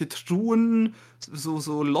 irgendwelche Truhen,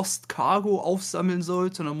 so Lost Cargo aufsammeln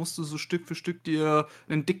sollst und dann musst du so Stück für Stück dir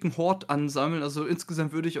einen dicken Hort ansammeln. Also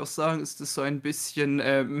insgesamt würde ich auch sagen, ist das so ein bisschen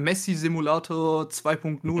Messi-Simulator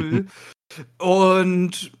 2.0.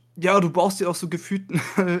 Und ja, du baust dir auch so gefühlt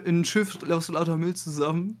ein Schiff aus lauter Müll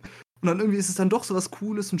zusammen. Und dann irgendwie ist es dann doch so was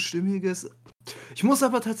Cooles und Stimmiges. Ich muss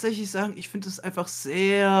aber tatsächlich sagen, ich finde es einfach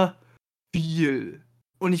sehr viel.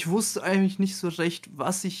 Und ich wusste eigentlich nicht so recht,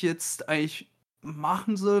 was ich jetzt eigentlich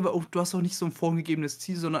machen soll, weil du hast auch nicht so ein vorgegebenes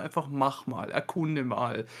Ziel, sondern einfach mach mal, erkunde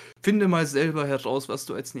mal, finde mal selber heraus, was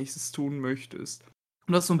du als nächstes tun möchtest.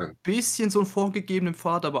 Und das ist so ein bisschen so einen vorgegebenen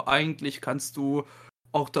Pfad, aber eigentlich kannst du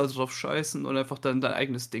auch da drauf scheißen und einfach dann dein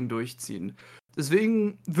eigenes Ding durchziehen.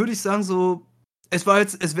 Deswegen würde ich sagen, so, es wäre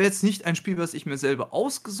jetzt nicht ein Spiel, was ich mir selber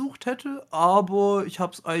ausgesucht hätte, aber ich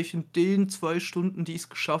habe es eigentlich in den 2 Stunden, die ich es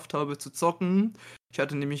geschafft habe zu zocken. Ich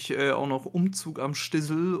hatte nämlich auch noch Umzug am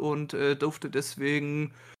Stissel und durfte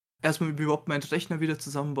deswegen erstmal überhaupt meinen Rechner wieder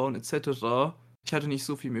zusammenbauen etc. Ich hatte nicht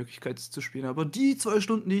so viel Möglichkeit zu spielen, aber die 2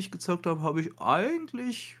 Stunden, die ich gezockt habe, habe ich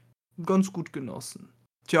eigentlich ganz gut genossen.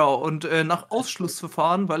 Tja, und nach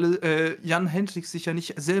Ausschlussverfahren, weil Jan Henryk sich ja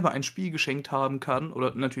nicht selber ein Spiel geschenkt haben kann,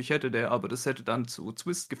 oder natürlich hätte der, aber das hätte dann zu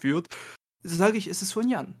Twist geführt, sage ich, ist es von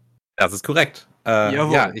Jan. Das ist korrekt.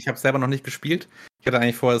 Ja, ich habe es selber noch nicht gespielt. Ich hatte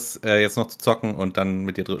eigentlich vor, es jetzt noch zu zocken und dann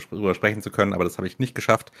mit dir drüber sprechen zu können, aber das habe ich nicht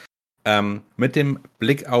geschafft. Mit dem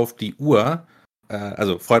Blick auf die Uhr,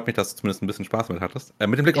 also freut mich, dass du zumindest ein bisschen Spaß mit hattest.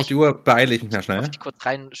 Mit dem Blick auf die Uhr beeile ich mich mehr schnell. Darf ich kurz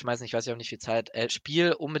reinschmeißen? Ich weiß ja auch nicht viel Zeit.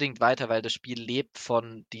 Spiel unbedingt weiter, weil das Spiel lebt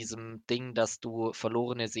von diesem Ding, dass du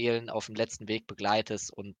verlorene Seelen auf dem letzten Weg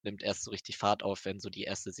begleitest und nimmt erst so richtig Fahrt auf, wenn so die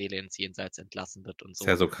erste Seele ins Jenseits entlassen wird und so. Ist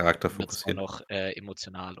ja so charakterfokussiert. Und noch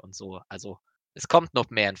emotional und so. Also es kommt noch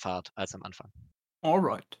mehr in Fahrt als am Anfang.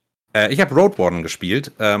 Alright. Ich habe Road Warden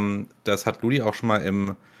gespielt. Das hat Ludi auch schon mal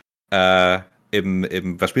im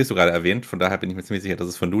was spielst du gerade erwähnt, von daher bin ich mir ziemlich sicher, dass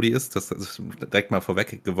es von Ludi ist. Das ist direkt mal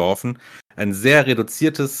vorweggeworfen. Ein sehr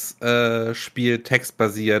reduziertes Spiel,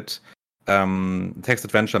 textbasiert,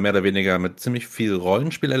 Text-Adventure mehr oder weniger mit ziemlich viel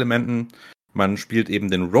Rollenspielelementen. Man spielt eben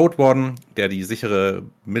den Road Warden, der die sichere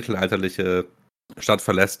mittelalterliche Stadt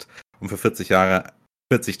verlässt, um für 40 Tage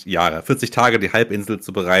die Halbinsel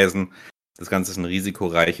zu bereisen. Das Ganze ist ein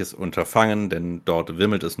risikoreiches Unterfangen, denn dort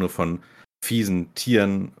wimmelt es nur von fiesen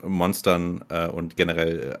Tieren, Monstern und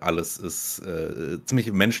generell alles ist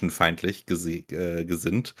ziemlich menschenfeindlich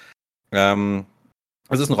gesinnt.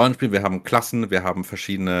 Es ist ein Rollenspiel, wir haben Klassen, wir haben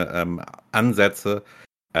verschiedene Ansätze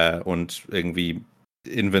und irgendwie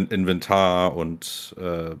Inventar und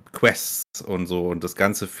Quests und so. Und das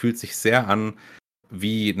Ganze fühlt sich sehr an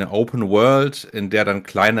wie eine Open World, in der dann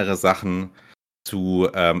kleinere Sachen zu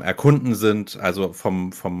erkunden sind. Also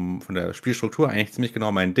von der Spielstruktur eigentlich ziemlich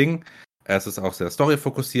genau mein Ding. Es ist auch sehr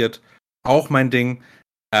storyfokussiert, auch mein Ding.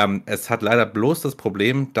 Es hat leider bloß das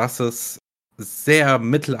Problem, dass es sehr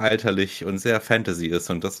mittelalterlich und sehr Fantasy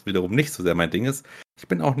ist und das wiederum nicht so sehr mein Ding ist. Ich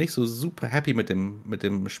bin auch nicht so super happy mit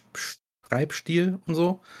dem Schreibstil und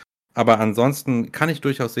so. Aber ansonsten kann ich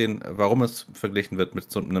durchaus sehen, warum es verglichen wird mit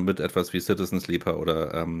etwas wie Citizen Sleeper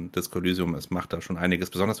oder Disco Elysium. Es macht da schon einiges,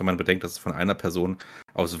 besonders wenn man bedenkt, dass es von einer Person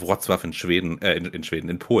aus Wrocław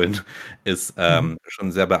in Polen ist,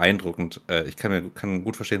 schon sehr beeindruckend. Ich kann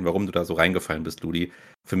gut verstehen, warum du da so reingefallen bist, Ludi.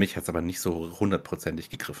 Für mich hat es aber nicht so 100%ig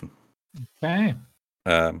gegriffen. Okay.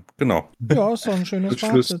 Genau. Ja, ist doch ein schönes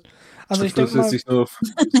Fazit. Also ich denke mal...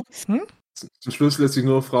 Zum Schluss lässt sich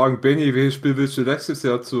nur fragen, Benni, welches Spiel willst du dieses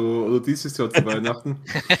Jahr zu Weihnachten?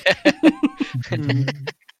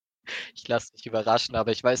 Ich lasse mich überraschen,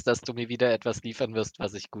 aber ich weiß, dass du mir wieder etwas liefern wirst,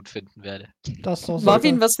 was ich gut finden werde. Das doch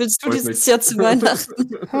Marvin, was willst du dieses Jahr zu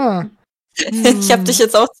Weihnachten? Ich habe dich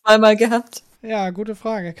jetzt auch zweimal gehabt. Ja, gute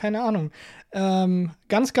Frage. Keine Ahnung.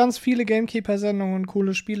 Ganz, ganz viele GameKeeper-Sendungen und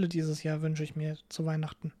coole Spiele dieses Jahr wünsche ich mir zu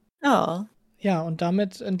Weihnachten. Ja. Ja, und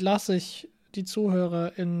damit entlasse ich die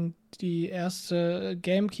Zuhörer in die erste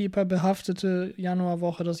GameKeeper-behaftete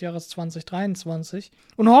Januarwoche des Jahres 2023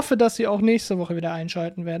 und hoffe, dass sie auch nächste Woche wieder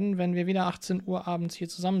einschalten werden, wenn wir wieder 18 Uhr abends hier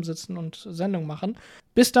zusammensitzen und Sendung machen.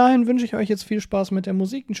 Bis dahin wünsche ich euch jetzt viel Spaß mit der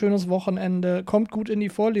Musik, ein schönes Wochenende, kommt gut in die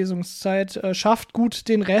Vorlesungszeit, schafft gut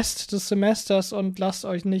den Rest des Semesters und lasst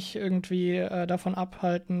euch nicht irgendwie davon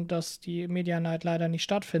abhalten, dass die Media Night leider nicht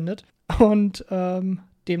stattfindet. Und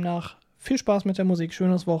demnach viel Spaß mit der Musik,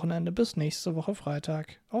 schönes Wochenende, bis nächste Woche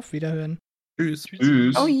Freitag. Auf Wiederhören. Tschüss.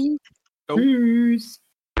 Tschüss. Tschüss.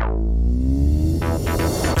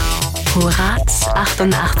 Horaz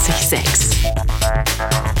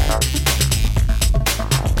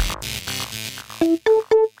 88.6